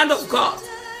in the hand of God.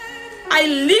 I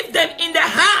leave them in the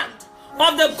hand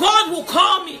of the God who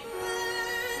called me.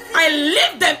 I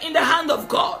leave them in the hand of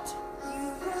God.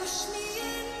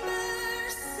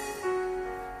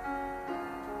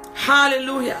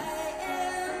 Hallelujah.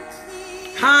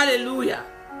 Hallelujah.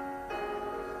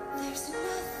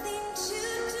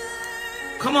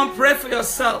 Come on, pray for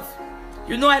yourself.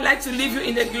 You know I like to leave you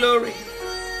in the glory.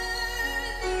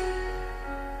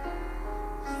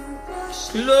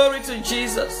 Glory to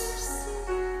Jesus.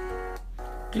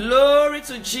 Glory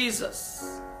to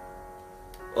Jesus.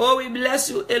 Oh, we bless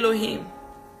you, Elohim.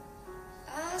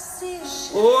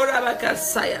 Oh,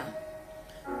 Rabakasaya.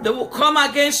 They will come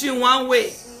against you in one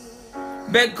way,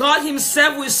 but God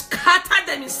himself will scatter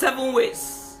them in 7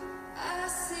 ways.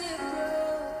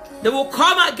 They will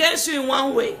come against you in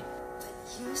one way,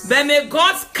 but may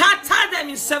God scatter them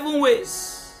in 7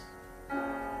 ways.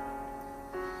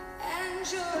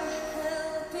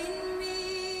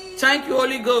 Thank you,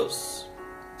 Holy Ghost.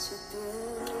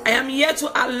 I am here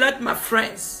to alert my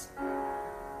friends.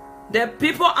 The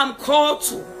people I'm called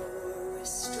to.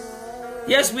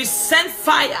 Yes, we send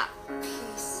fire.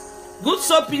 Good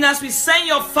soapiness, we send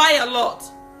your fire, Lord.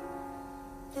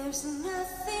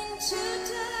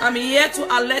 I'm here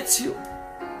to alert you.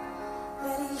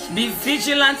 Be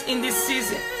vigilant in this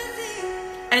season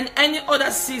and any other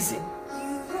season.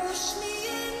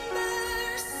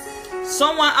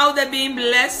 Someone out there being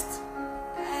blessed.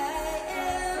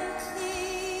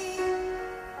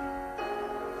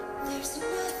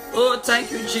 Oh, thank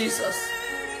you, Jesus.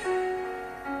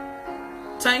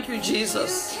 Thank you,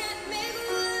 Jesus.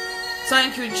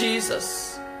 Thank you,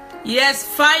 Jesus. Yes,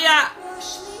 fire.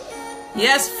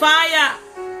 Yes, fire.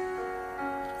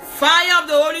 Fire of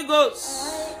the Holy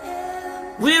Ghost.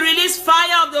 We release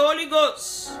fire of the Holy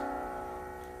Ghost.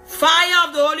 Fire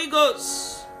of the Holy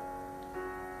Ghost.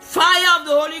 Fire of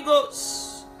the Holy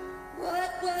Ghost.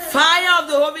 Fire of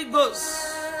the Holy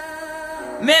Ghost.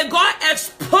 May God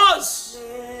expose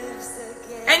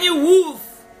any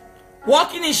wolf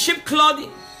walking in sheep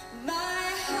clothing.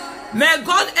 May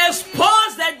God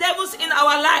expose the devils in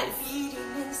our life.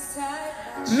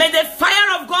 May the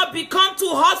fire of God become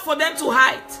too hot for them to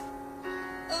hide.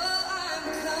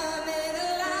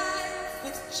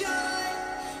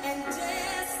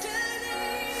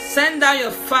 Send down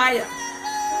your fire.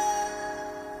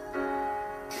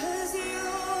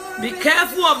 Be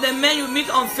careful of the men you meet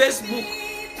on Facebook.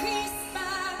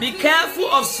 Be careful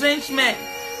of strange men.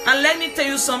 And let me tell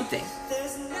you something.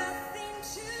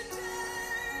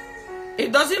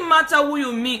 It doesn't matter who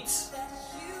you meet.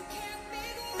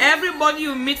 Everybody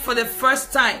you meet for the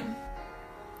first time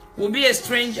will be a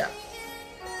stranger.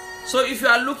 So if you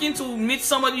are looking to meet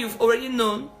somebody you've already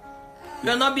known, you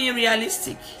are not being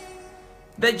realistic.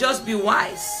 But just be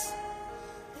wise.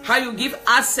 How you give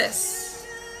access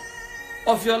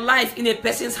of your life in a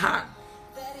person's hand.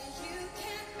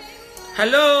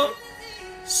 Hello?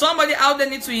 Somebody out there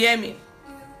needs to hear me.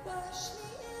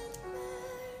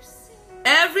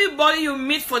 Everybody you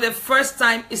meet for the first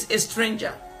time is a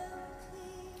stranger.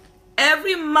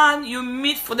 Every man you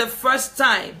meet for the first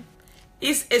time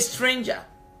is a stranger.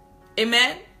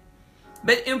 Amen?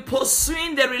 But in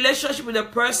pursuing the relationship with the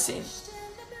person,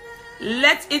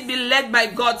 let it be led by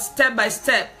God step by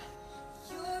step.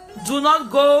 Do not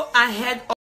go ahead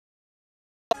of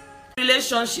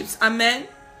relationships. Amen?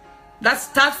 That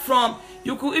starts from,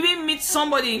 you could even meet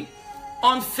somebody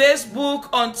on Facebook,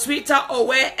 on Twitter, or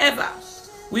wherever.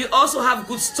 We also have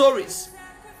good stories.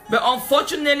 But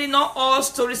unfortunately, not all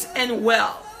stories end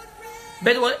well.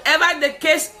 But whatever the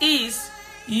case is,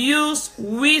 use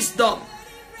wisdom.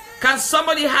 Can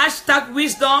somebody hashtag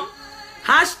wisdom?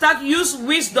 Hashtag use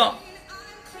wisdom.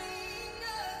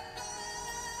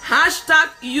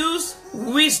 Hashtag use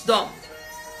wisdom.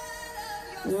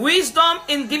 Wisdom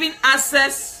in giving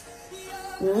access.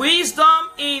 Wisdom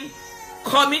in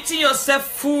committing yourself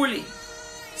fully.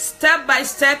 Step by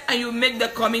step, and you make the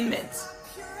commitment.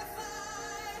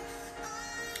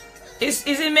 Is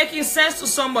it making sense to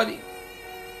somebody?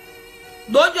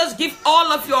 Don't just give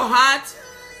all of your heart,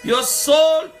 your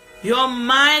soul, your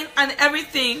mind, and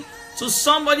everything to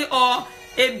somebody or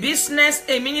a business,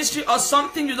 a ministry, or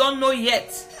something you don't know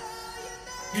yet.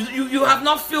 You have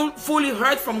not fully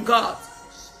heard from God.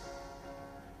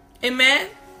 Amen.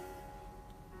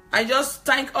 I just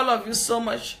thank all of you so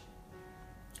much.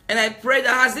 And I pray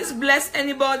that, has this blessed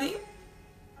anybody?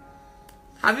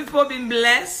 Have you people been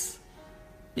blessed?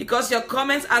 Because your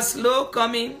comments are slow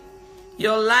coming.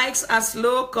 Your likes are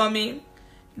slow coming.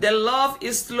 The love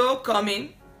is slow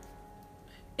coming.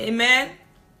 Amen.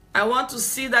 I want to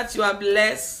see that you are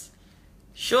blessed.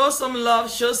 Show some love,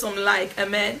 show some like.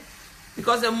 Amen.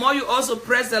 Because the more you also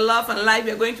press the love and like,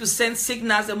 we are going to send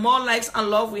signals. The more likes and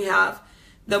love we have,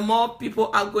 the more people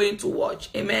are going to watch.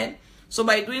 Amen. So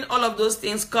by doing all of those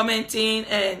things, commenting,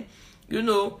 and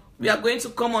we are going to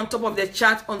come on top of the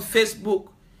chat on Facebook.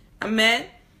 Amen.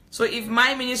 So if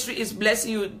my ministry is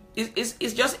blessing you,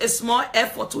 it's just a small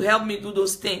effort to help me do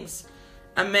those things.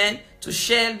 Amen. To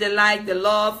share the like, the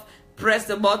love, press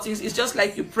the buttons. It's just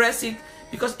like you press it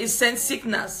because it sends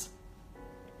signals.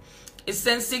 It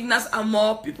sends signals, and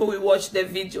more people will watch the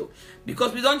video.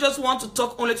 Because we don't just want to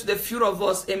talk only to the few of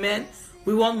us. Amen.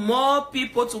 We want more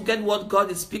people to get what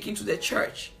God is speaking to the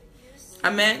church.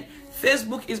 Amen.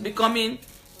 Facebook is becoming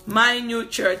my new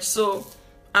church. So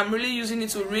I'm really using it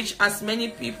to reach as many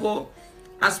people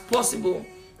as possible.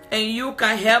 And you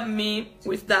can help me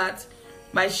with that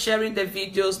by sharing the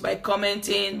videos, by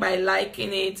commenting, by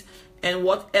liking it, and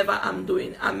whatever I'm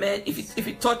doing. Amen. If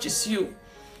it touches you,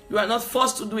 you are not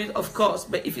forced to do it, of course.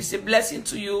 But if it's a blessing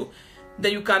to you,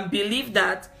 then you can believe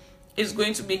that it's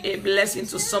going to be a blessing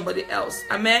to somebody else.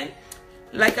 Amen.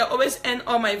 Like I always end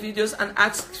all my videos and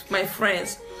ask my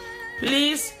friends,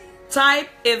 please type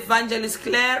Evangelist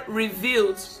Claire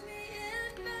Revealed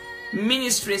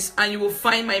Ministries and you will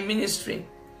find my ministry.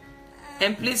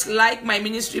 And please like my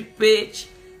ministry page,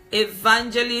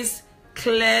 Evangelist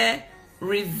Claire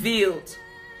Revealed.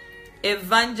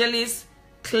 Evangelist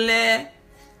Claire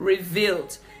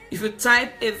Revealed. If you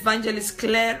type Evangelist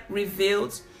Claire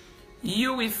Revealed,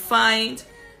 you will find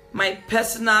my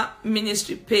personal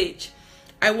ministry page.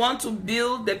 I want to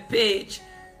build the page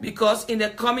because in the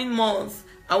coming month,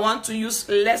 I want to use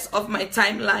less of my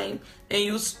timeline and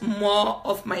use more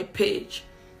of my page.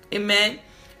 Amen.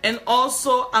 And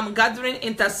also, I'm gathering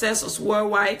intercessors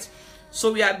worldwide.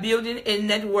 So we are building a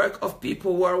network of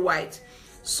people worldwide.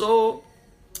 So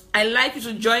I'd like you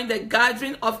to join the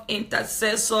Gathering of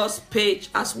Intercessors page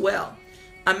as well.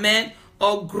 Amen.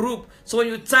 Or group. So when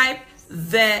you type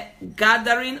the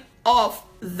Gathering of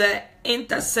the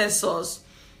Intercessors,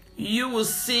 you will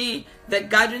see the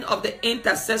Gathering of the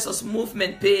Intercessors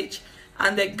movement page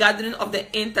and the Gathering of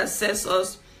the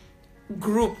Intercessors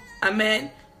group.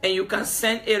 Amen. And you can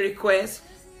send a request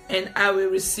and I will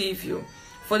receive you.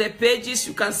 For the pages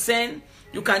you can send,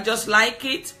 you can just like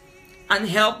it and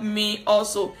help me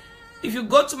also. If you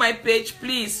go to my page,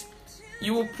 please,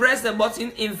 you will press the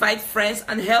button invite friends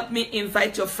and help me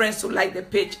invite your friends to like the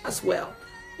page as well.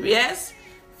 Yes,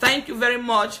 thank you very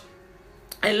much.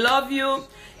 I love you.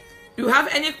 You have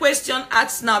any question,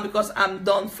 ask now because I'm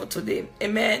done for today.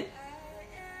 Amen.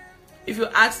 If you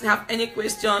have any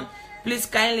question, please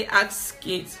kindly ask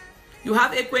it. You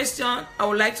have a question, I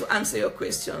would like to answer your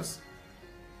questions.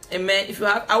 Amen. If you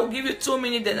have, I will give you 2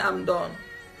 minutes, then I'm done.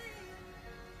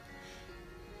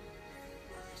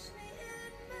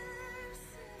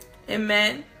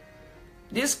 Amen.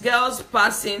 This girl's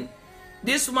passing,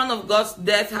 this woman of God's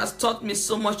death has taught me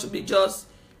so much to be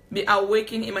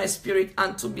awakened in my spirit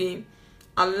and to be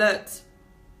alert.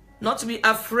 Not to be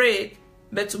afraid,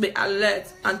 but to be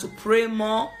alert and to pray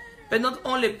more. But not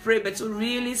only pray, but to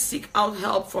really seek out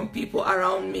help from people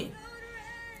around me.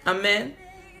 Amen.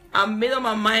 I'm made up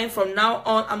my mind from now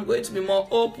on, I'm going to be more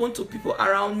open to people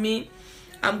around me.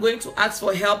 I'm going to ask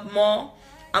for help more.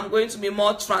 I'm going to be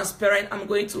more transparent. I'm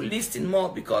going to listen more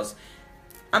because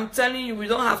I'm telling you, we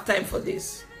don't have time for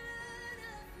this.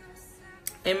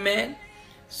 Amen.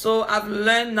 So I've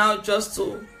learned now just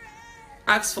to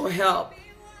ask for help.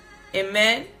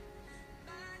 Amen.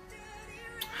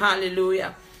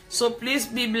 Hallelujah. So please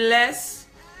be blessed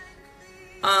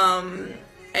and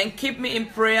keep me in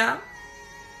prayer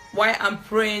while I'm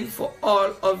praying for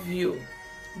all of you.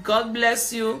 God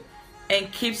bless you and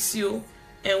keeps you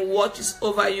and watches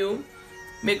over you.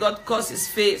 May God cause his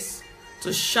face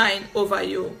to shine over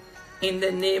you in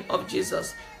the name of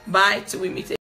Jesus. Bye till we meet again.